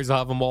his lawyers will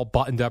have him all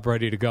buttoned up,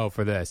 ready to go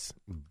for this.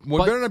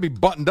 Well, better not be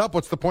buttoned up.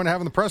 What's the point of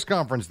having the press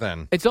conference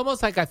then? It's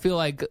almost like I feel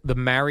like the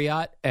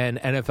Marriott and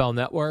NFL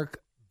Network,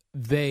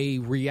 they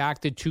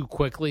reacted too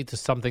quickly to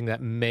something that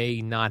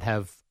may not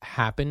have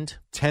happened.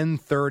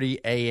 10:30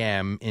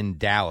 a.m. in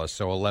Dallas,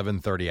 so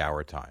 11:30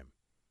 our time.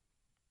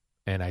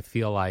 And I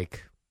feel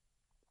like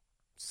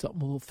something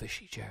a little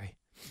fishy, Jerry.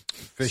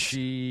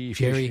 Fishy,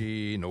 Jerry,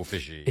 fishy, no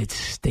fishy. It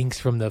stinks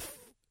from the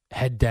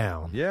head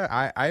down. Yeah,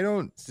 I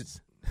don't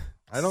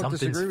Something's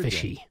disagree with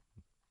fishy. you.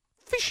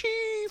 Fishy,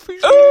 fishy.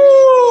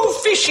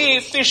 Oh, fishy,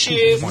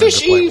 fishy,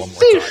 fishy,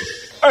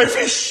 fish. A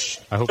fish.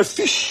 I hope. A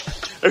fish.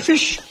 A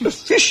fish. A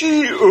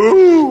fishy.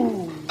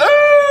 Ooh.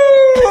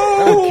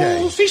 Oh.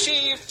 Okay.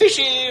 Fishy,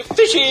 fishy,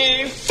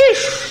 fishy,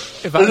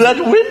 fish. If I- That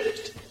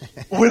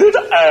went with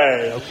an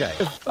eye. Okay.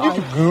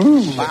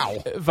 Wow.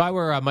 If I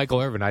were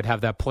Michael Irvin, I'd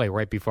have that play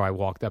right before I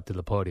walked up to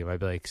the podium. I'd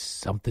be like,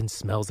 something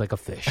smells like a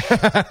fish.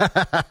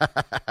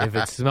 If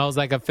it smells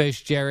like a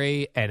fish,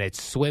 Jerry, and it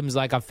swims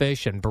like a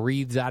fish and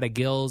breathes out of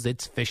gills,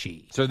 it's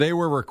fishy. So they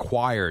were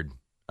required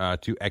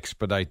to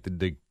expedite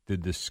the the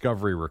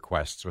discovery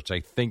requests, which I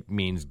think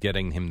means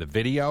getting him the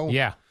video.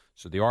 Yeah.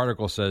 So the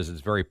article says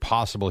it's very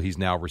possible he's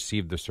now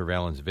received the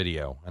surveillance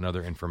video and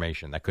other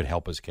information that could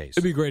help his case.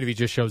 It'd be great if he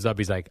just shows up.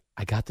 He's like,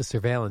 I got the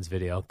surveillance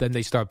video. Then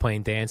they start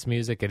playing dance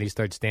music, and he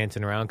starts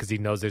dancing around because he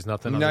knows there's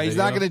nothing on the No, he's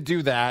video. not going to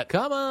do that.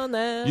 Come on,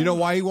 then. You know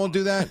why he won't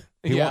do that?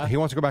 He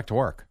wants to go back to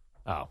work.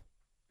 Oh.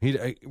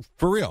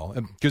 For real.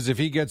 Because if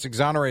he gets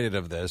exonerated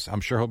of this,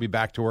 I'm sure he'll be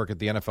back to work at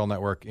the NFL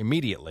Network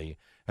immediately,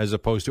 as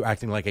opposed to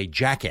acting like a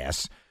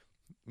jackass.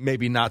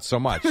 Maybe not so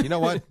much. You know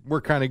what?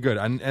 We're kind of good.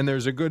 And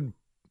there's a good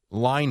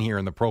line here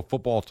in the Pro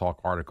Football Talk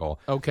article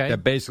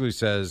that basically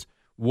says,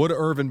 would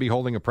Irvin be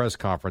holding a press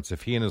conference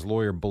if he and his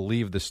lawyer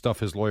believed the stuff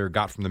his lawyer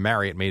got from the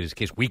Marriott made his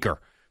case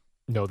weaker?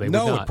 No, they would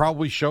not. It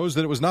probably shows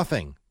that it was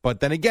nothing. But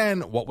then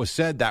again, what was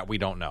said, that we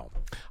don't know.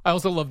 I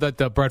also love that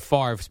Brett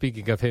Favre,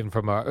 speaking of him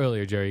from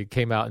earlier, Jerry,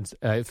 came out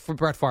and for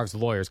Brett Favre's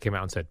lawyers came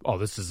out and said, oh,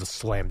 this is a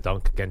slam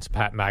dunk against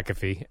Pat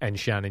McAfee and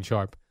Shannon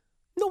Sharp.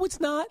 No, it's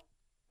not.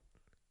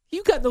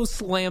 You got no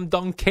slam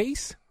dunk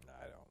case.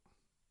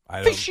 I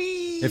don't.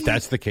 Fishy. If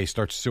that's the case,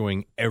 start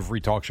suing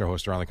every talk show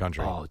host around the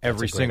country. Oh, that's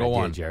every a great single idea,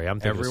 one, Jerry. I'm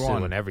thinking of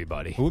suing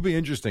everybody. It would be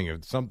interesting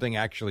if something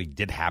actually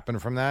did happen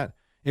from that.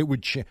 It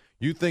would.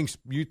 You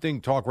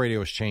think talk radio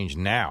has changed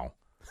now?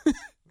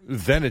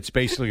 Then it's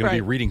basically going to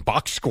be reading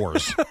box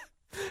scores.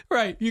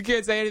 Right. You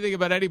can't say anything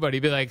about anybody.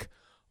 Be like,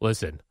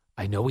 listen,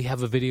 I know we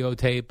have a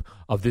videotape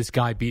of this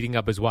guy beating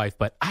up his wife,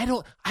 but I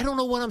don't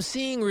know what I'm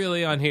seeing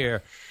really on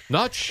here.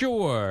 Not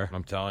sure.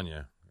 I'm telling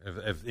you,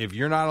 if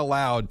you're not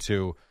allowed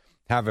to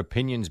have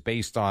opinions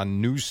based on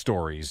news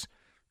stories,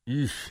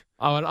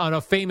 on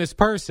a famous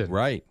person,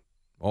 right?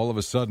 All of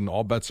a sudden,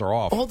 all bets are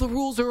off. All the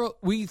rules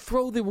we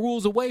throw the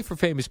rules away for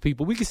famous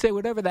people. We can say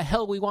whatever the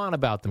hell we want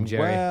about them,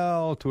 Jerry.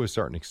 Well, to a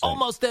certain extent.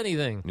 Almost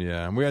anything.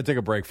 Yeah, and we got to take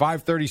a break.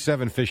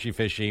 5:37,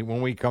 fishy.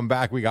 When we come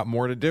back, we got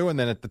more to do. And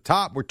then at the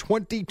top, we're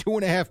 22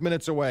 and a half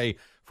minutes away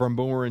from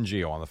Boomer and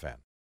Gio on the Fan.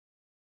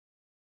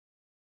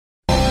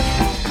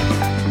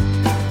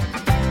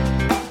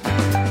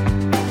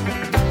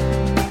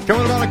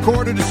 Coming about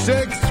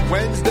 5:45,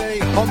 Wednesday,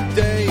 hump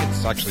day.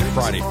 It's actually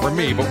Friday for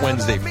me, but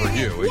Wednesday for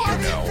you, as you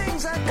know.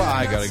 Well,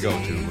 I got to go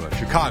to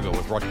Chicago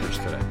with Rutgers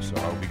today, so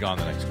I'll be gone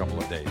the next couple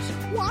of days.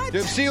 What?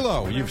 You have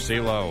CeeLo. You have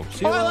CeeLo.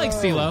 Oh, I like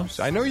CeeLo.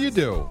 I know you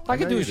do. I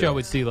could do a show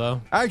with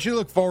CeeLo. I actually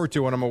look forward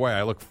to when I'm away.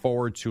 I look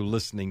forward to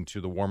listening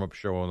to the warm-up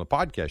show on the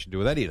podcast you do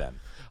with Eddie then.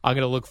 I'm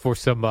going to look for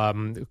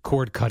some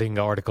cord-cutting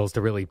articles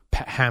to really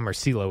hammer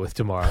CeeLo with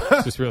tomorrow.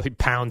 Just really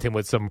pound him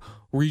with some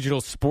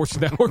regional sports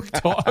network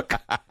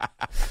talk.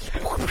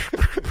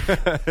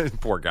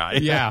 Poor guy.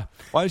 Yeah.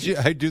 Why don't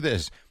you do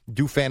this?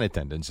 Do fan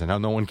attendance and how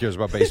no one cares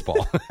about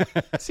baseball.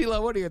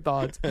 CeeLo, what are your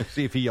thoughts?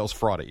 See if he yells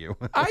fraud at you.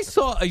 I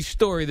saw a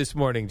story this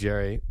morning,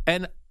 Jerry,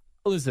 and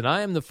listen,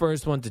 I am the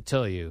first one to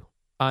tell you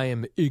I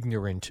am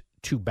ignorant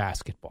to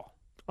basketball.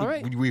 All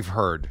right? We've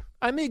heard.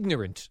 I'm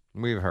ignorant.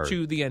 We've heard.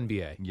 To the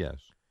NBA. Yes.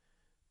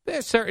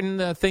 There's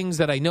certain things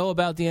that I know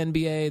about the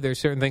NBA. There's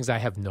certain things I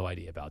have no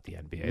idea about the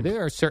NBA.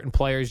 There are certain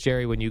players,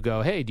 Jerry, when you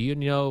go, hey, do you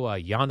know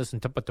Giannis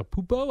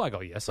Antetokounmpo? I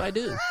go, yes, I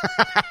do.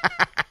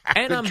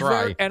 And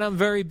I'm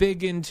very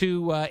big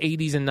into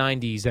 80s and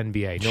 90s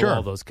NBA. Know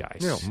all those guys.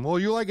 Yeah. Well,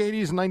 you like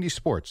 80s and 90s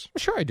sports.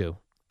 Sure I do.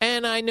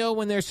 And I know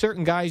when there's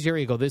certain guys,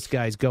 Jerry, you go, this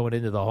guy's going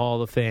into the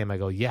Hall of Fame. I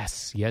go,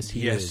 yes, he is.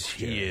 Yes,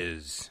 he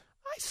is.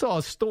 I saw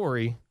a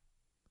story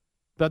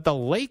that the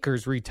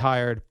Lakers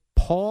retired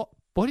Paul.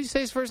 What do you say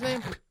his first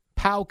name?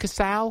 Pau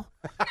Gasol?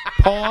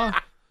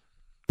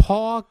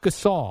 Paul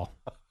Gasol.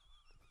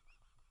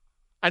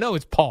 I know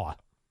it's Paul.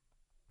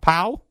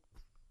 Pau?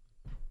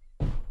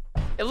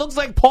 It looks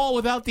like Paul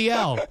without the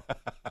L.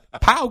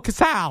 Pau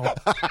Gasol.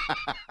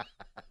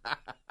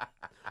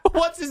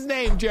 What's his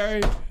name,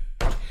 Jerry?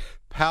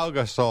 Pau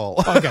Gasol.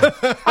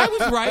 Okay. I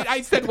was right.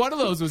 I said one of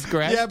those was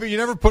correct. Yeah, but you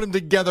never put them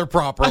together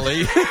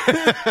properly.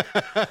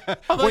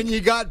 When you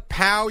got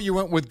Pau, you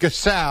went with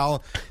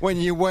Gasol.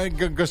 When you went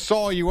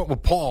Gasol, you went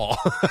with Paul.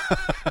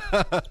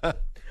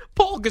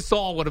 Paul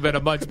Gasol would have been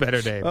a much better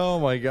name.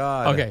 Oh, my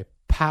God. Okay.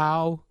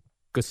 Pau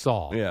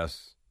Gasol.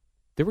 Yes.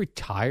 They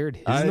retired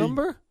his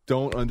number?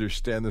 Don't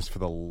understand this for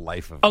the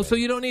life of me. Oh, so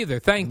you don't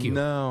either. Thank you.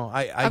 No.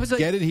 I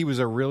get it. He was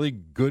a really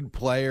good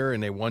player,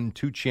 and they won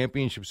 2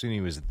 championships when he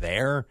was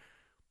there.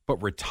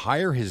 But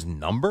retire his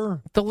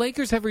number? The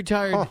Lakers have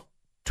retired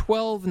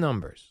 12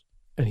 numbers,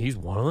 and he's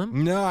one of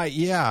them? No,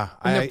 yeah.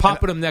 And they're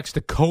popping him next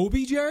to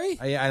Kobe, Jerry?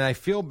 And I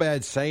feel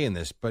bad saying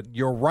this, but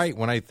you're right.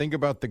 When I think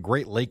about the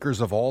great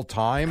Lakers of all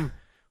time,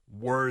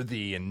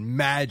 Worthy and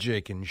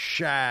Magic and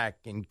Shaq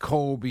and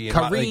Kobe. And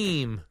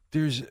Kareem.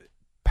 There's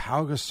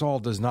Pau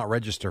Gasol does not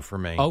register for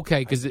me. Okay,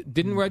 because it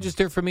didn't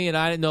register for me, and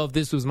I didn't know if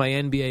this was my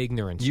NBA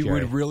ignorance, You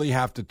Jerry. would really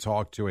have to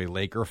talk to a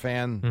Laker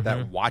fan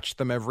that watched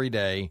them every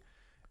day.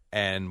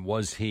 And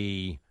was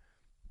he,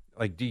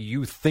 like, do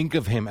you think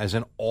of him as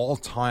an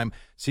all-time?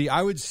 See,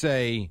 I would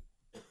think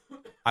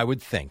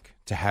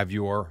to have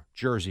your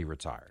jersey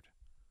retired,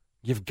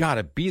 you've got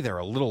to be there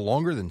a little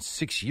longer than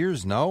 6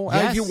 years, no?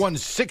 Yes. You won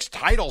 6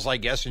 titles, I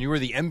guess, and you were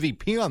the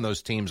MVP on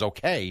those teams,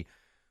 okay.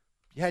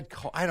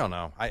 I don't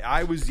know.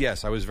 I was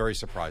very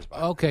surprised by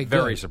it. Okay,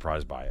 very good.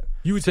 surprised by it.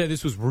 You would say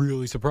this was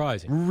really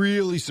surprising.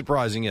 Really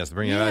surprising, yes.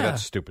 Bringing out that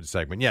stupid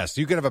segment. Yes,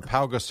 you could have a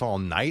Pau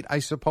Gasol night, I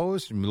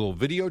suppose. A little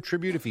video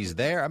tribute if he's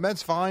there. I mean,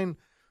 that's fine.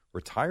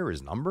 Retire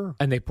his number.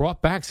 And they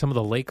brought back some of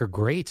the Laker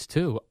greats,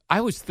 too.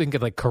 I was thinking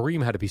like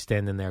Kareem had to be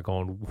standing there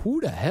going, who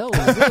the hell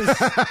is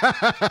this?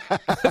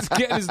 Let's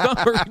get his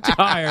number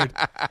retired.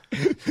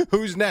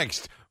 Who's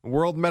next?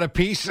 World Meta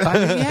Peace?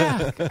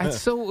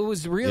 So it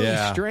was really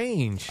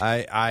strange.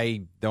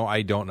 I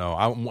don't know.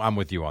 I'm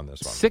with you on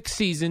this one. 6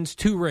 seasons,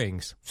 2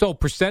 rings. So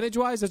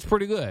percentage-wise, that's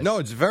pretty good. No,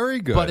 it's very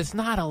good. But it's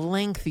not a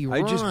lengthy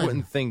run. I just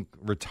wouldn't think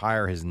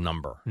retire his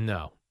number.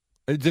 No.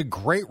 It's a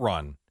great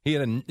run. He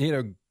had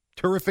a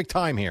terrific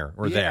time here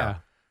or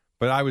there.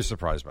 But I was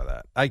surprised by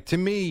that. To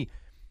me,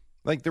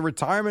 the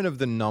retirement of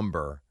the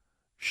number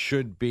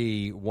should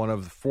be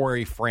for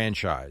a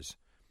franchise,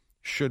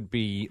 should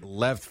be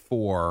left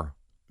for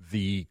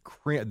the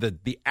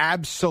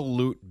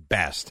absolute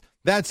best.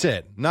 That's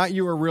it. Not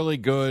you were really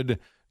good.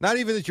 Not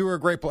even that you were a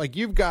great player.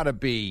 You've got to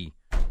be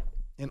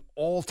an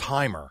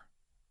all-timer.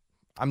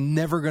 I'm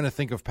never going to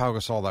think of Pau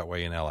Gasol that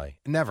way in L.A.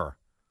 Never.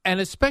 And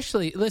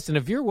especially, listen,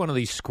 if you're one of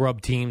these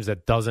scrub teams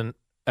that doesn't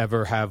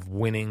ever have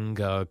winning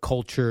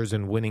cultures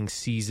and winning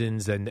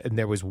seasons, and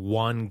there was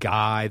one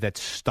guy that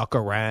stuck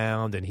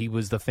around and he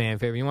was the fan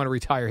favorite, you want to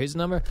retire his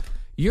number?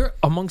 You're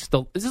amongst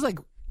this is like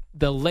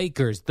the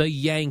Lakers, the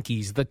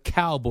Yankees, the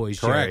Cowboys.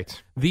 Correct.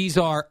 Jerry. These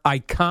are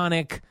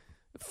iconic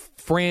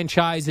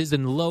franchises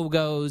and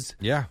logos.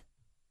 Yeah.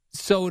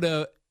 So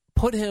to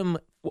put him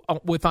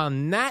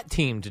on that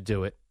team to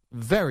do it,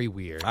 very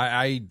weird.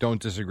 I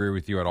don't disagree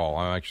with you at all.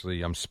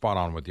 I'm spot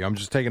on with you. I'm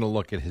just taking a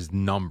look at his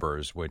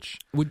numbers, which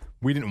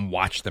we didn't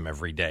watch them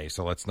every day,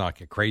 so let's not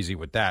get crazy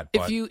with that.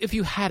 But if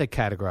you had to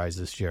categorize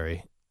this,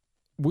 Jerry,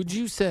 would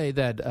you say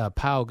that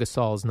Pau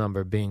Gasol's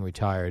number being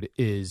retired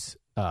is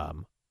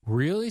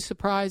really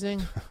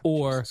surprising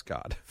or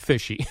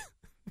fishy?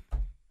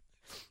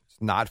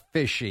 It's not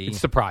fishy. It's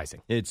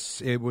surprising.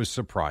 It was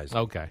surprising.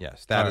 Okay.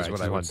 Yes, that is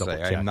what I would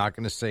say. I'm not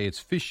going to say it's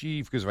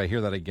fishy because if I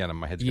hear that again,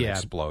 my head's going to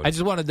explode. I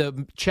just wanted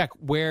to check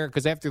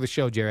because after the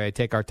show, Jerry, I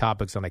take our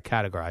topics and I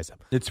categorize them.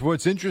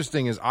 What's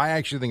interesting is I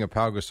actually think of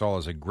Pau Gasol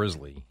as a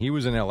Grizzly. He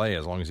was in L.A.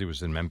 as long as he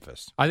was in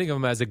Memphis. I think of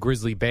him as a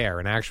grizzly bear,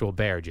 an actual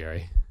bear,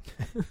 Jerry.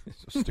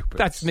 So stupid.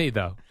 That's me,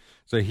 though.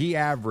 So he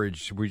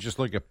averaged, we just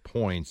look at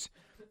points.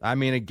 I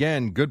mean,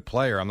 again, good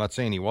player. I'm not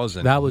saying he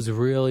wasn't. That was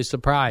really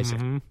surprising.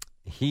 Mm-hmm.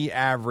 He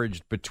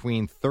averaged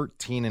between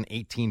 13 and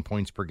 18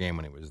 points per game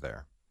when he was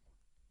there.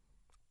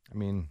 I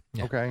mean,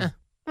 okay.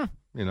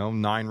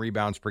 9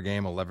 rebounds per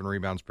game, 11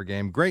 rebounds per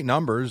game. Great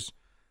numbers.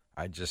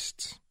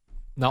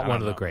 Not one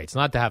of the greats.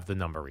 Not to have the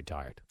number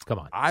retired. Come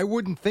on. I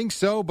wouldn't think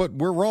so, but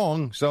we're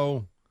wrong.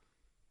 So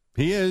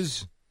he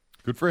is.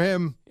 Good for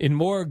him. In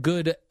more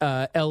good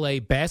L.A.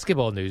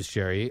 basketball news,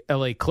 Jerry,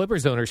 L.A.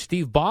 Clippers owner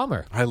Steve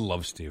Ballmer. I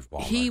love Steve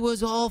Ballmer. He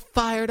was all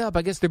fired up.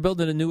 I guess they're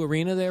building a new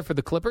arena there for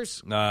the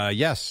Clippers.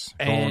 Yes.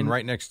 Going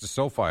right next to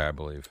SoFi, I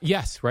believe.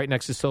 Yes, right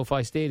next to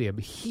SoFi Stadium.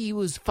 He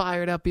was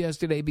fired up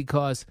yesterday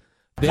because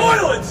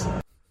toilets!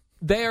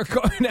 They are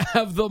going to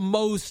have the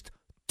most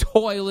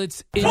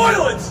toilets in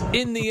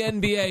the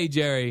NBA,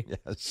 Jerry.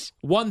 Yes.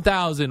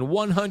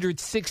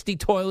 1,160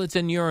 toilets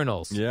and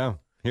urinals. Yeah.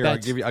 Here, I'll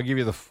give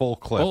you the full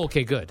clip. Oh,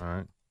 okay, good. All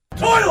right.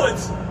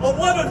 Toilets!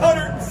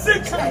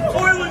 1,160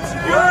 toilets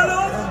and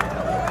urinals!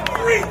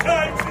 3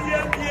 times the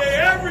NBA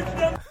average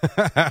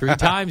number! 3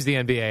 times the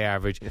NBA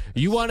average.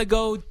 You want to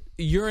go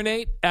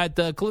urinate at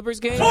the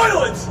Clippers game?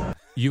 Toilets!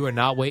 You are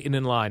not waiting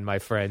in line, my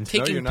friend.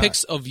 Taking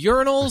pics of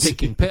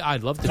urinals?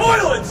 I'd love to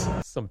Toilets!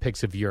 take some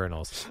pics of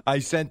urinals. I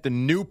sent the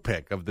new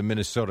pic of the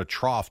Minnesota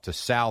trough to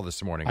Sal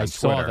this morning on I Twitter.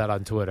 saw that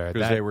on Twitter.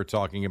 Because they were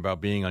talking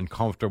about being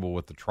uncomfortable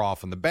with the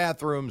trough in the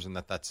bathrooms and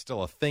that's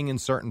still a thing in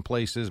certain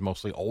places,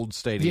 mostly old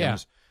stadiums. Yeah.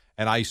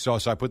 And I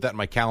put that in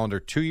my calendar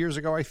 2 years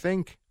ago, I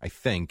think.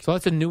 So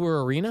that's a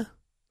newer arena?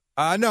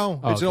 No,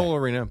 it's an old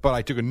arena, but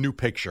I took a new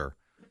picture.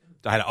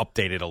 I had to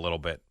update it a little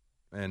bit.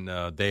 And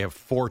they have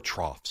 4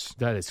 troughs.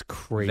 That is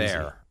crazy.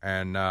 There.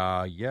 And,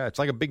 it's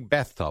like a big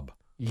bathtub.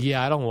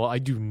 Yeah, I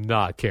do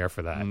not care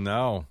for that.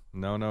 No.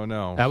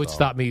 That would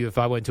stop me if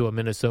I went to a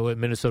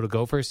Minnesota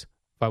Gophers.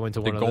 If I went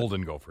to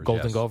Golden Gophers.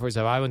 Gophers.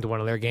 If I went to one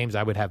of their games,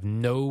 I would have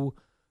no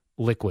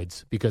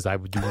liquids because I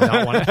would do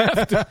not want to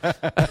have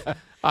to.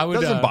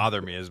 It doesn't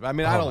bother me. I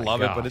don't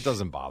love it, but it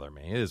doesn't bother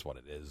me. It is what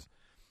it is.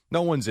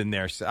 No one's in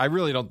there. I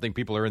really don't think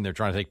people are in there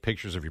trying to take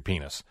pictures of your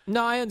penis.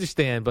 No, I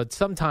understand, but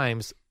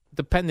sometimes,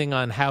 depending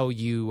on how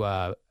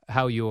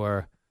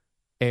your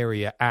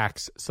area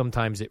acts,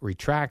 sometimes it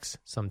retracts,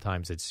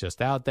 sometimes it's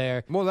just out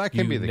there. Well, that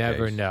can be the case. You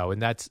never know,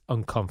 and that's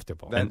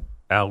uncomfortable. And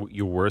Al,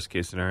 your worst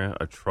case scenario,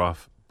 a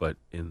trough, but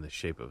in the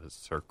shape of a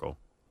circle.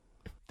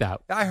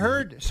 I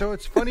heard. So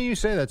it's funny you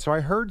say that. So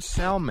I heard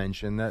Sal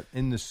mention that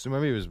in the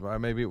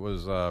maybe it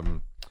was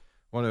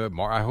one of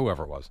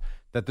whoever it was,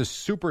 that the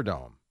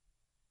Superdome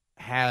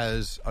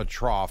has a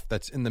trough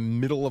that's in the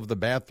middle of the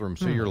bathroom,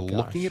 so you're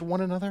looking at one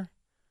another.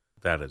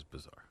 That is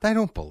bizarre. I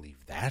don't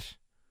believe that.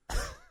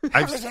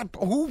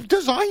 Who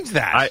designs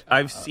that?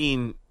 I've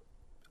seen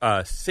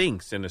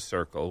sinks in a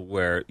circle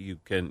where you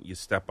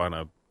step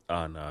on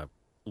a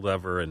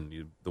lever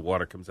and the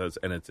water comes out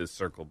and it's a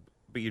circle,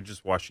 but you're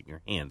just washing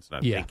your hands,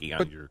 not taking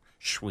out your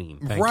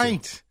schween.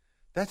 Right.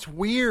 That's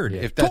weird.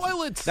 Yeah. If that's,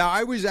 Toilets. Now,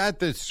 I was at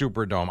the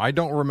Superdome. I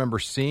don't remember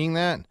seeing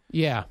that.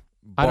 Yeah,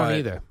 I don't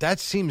either. That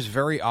seems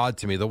very odd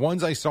to me. The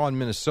ones I saw in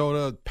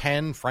Minnesota,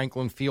 Penn,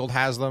 Franklin Field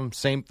has them.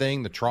 Same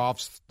thing. The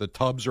troughs, the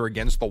tubs are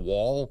against the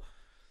wall.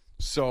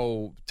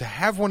 So to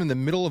have one in the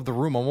middle of the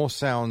room almost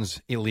sounds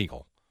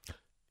illegal.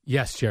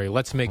 Yes, Jerry,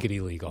 let's make it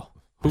illegal.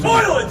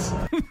 Toilets!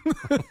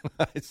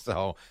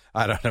 So,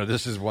 I don't know.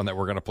 This is one that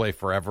we're going to play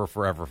forever,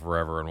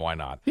 and why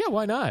not? Yeah,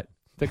 why not?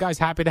 The guy's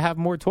happy to have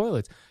more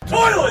toilets.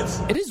 Toilets!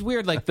 It is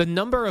weird, like the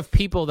number of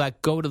people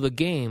that go to the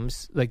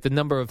games, like the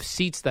number of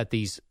seats that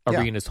these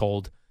arenas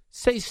hold,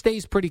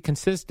 stays pretty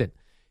consistent.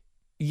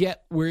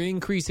 Yet we're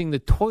increasing the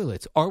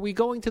toilets. Are we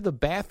going to the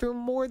bathroom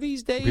more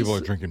these days? People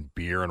are drinking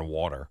beer and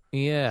water.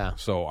 Yeah.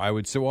 So I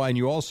would say, well, and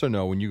you also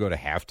know when you go to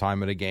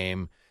halftime at a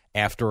game,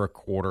 after a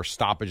quarter,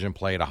 stoppage and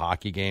play at a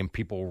hockey game,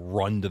 people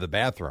run to the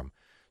bathroom.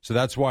 So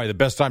that's why the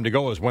best time to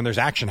go is when there's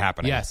action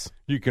happening. Yes.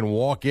 You can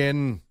walk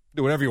in,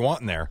 do whatever you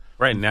want in there.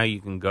 Right, now you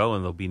can go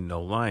and there'll be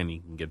no line. You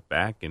can get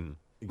back and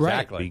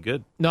be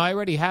good. No, I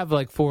already have,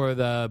 like, for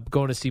the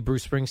going to see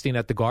Bruce Springsteen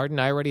at the Garden,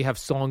 I already have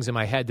songs in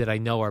my head that I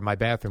know are my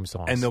bathroom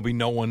songs. And there'll be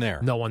no one there.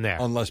 No one there.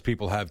 Unless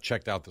people have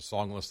checked out the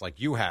song list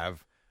like you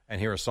have and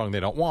hear a song they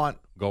don't want,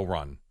 go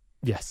run.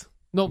 Yes.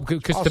 No,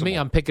 because to me,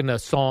 I'm picking a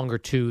song or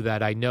two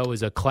that I know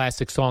is a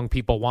classic song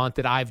people want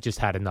that I've just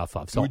had enough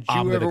of. So Would you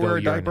I'm ever gonna wear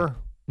a urinate. diaper?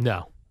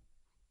 No.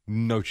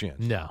 No chance.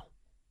 No.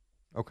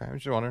 Okay, I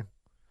was just wondering.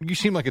 You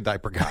seem like a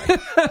diaper guy.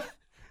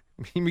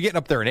 You're getting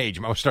up there in age.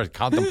 You might start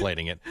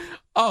contemplating it.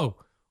 Oh,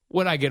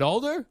 when I get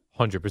older,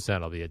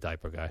 100% I'll be a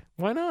diaper guy.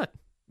 Why not?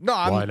 No,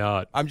 why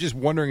not? I'm just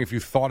wondering if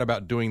you thought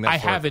about doing that I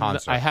for haven't. a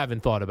concert. I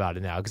haven't thought about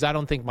it now because I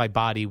don't think my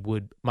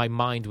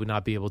mind would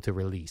not be able to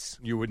release.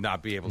 You would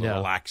not be able to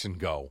relax and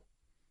go.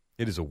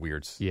 It is a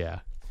weird.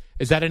 Yeah.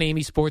 Is that an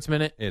Amy Sports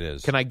Minute? It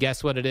is. Can I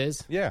guess what it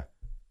is? Yeah.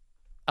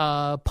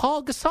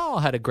 Paul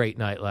Gasol had a great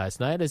night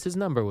last night as his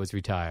number was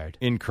retired.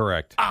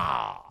 Incorrect.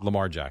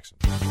 Lamar Jackson.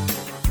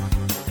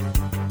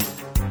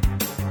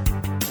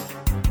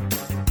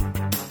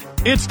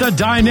 It's the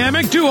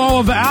dynamic duo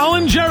of Al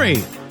and Jerry,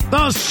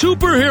 the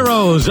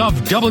superheroes of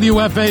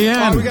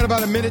WFAN. We got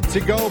about a minute to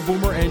go.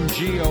 Boomer and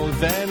Gio.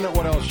 Then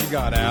what else you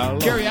got, Al?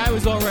 Jerry, I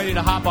was all ready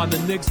to hop on the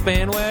Knicks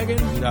bandwagon.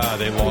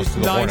 They lost to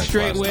the 9 Hornets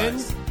straight last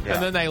wins, night. Yeah.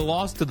 and then they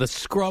lost to the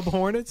Scrub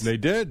Hornets. They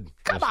did.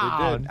 Come They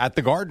on. did. At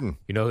the Garden.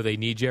 You know who they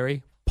need,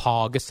 Jerry?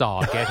 Paul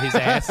Gasol. Get his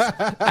ass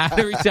out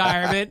of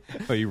retirement.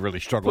 Oh, you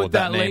really struggle Put with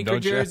that name, Laker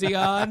don't you? jersey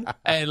on,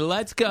 and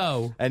let's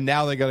go. And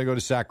now they got to go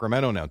to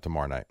Sacramento now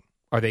tomorrow night.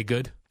 Are they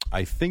good?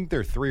 I think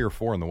they're 3 or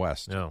 4 in the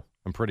West. No.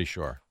 I'm pretty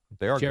sure.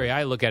 They are Jerry, good.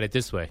 I look at it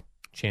this way.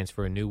 Chance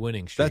for a new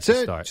winning streak. That's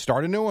to it.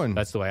 Start a new one.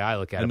 That's the way I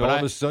look at and it. all But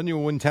of a sudden,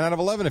 you'll win 10 out of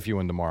 11 if you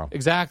win tomorrow.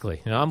 Exactly.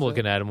 I'm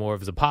looking at it more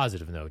as a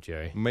positive note,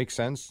 Jerry. Makes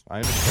sense. I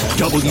understand.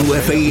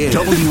 WFAN,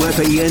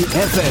 WFAN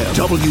FM,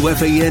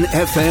 WFAN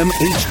FM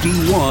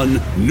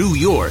HD1, New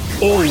York.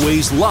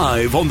 Always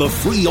live on the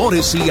free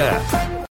Odyssey app.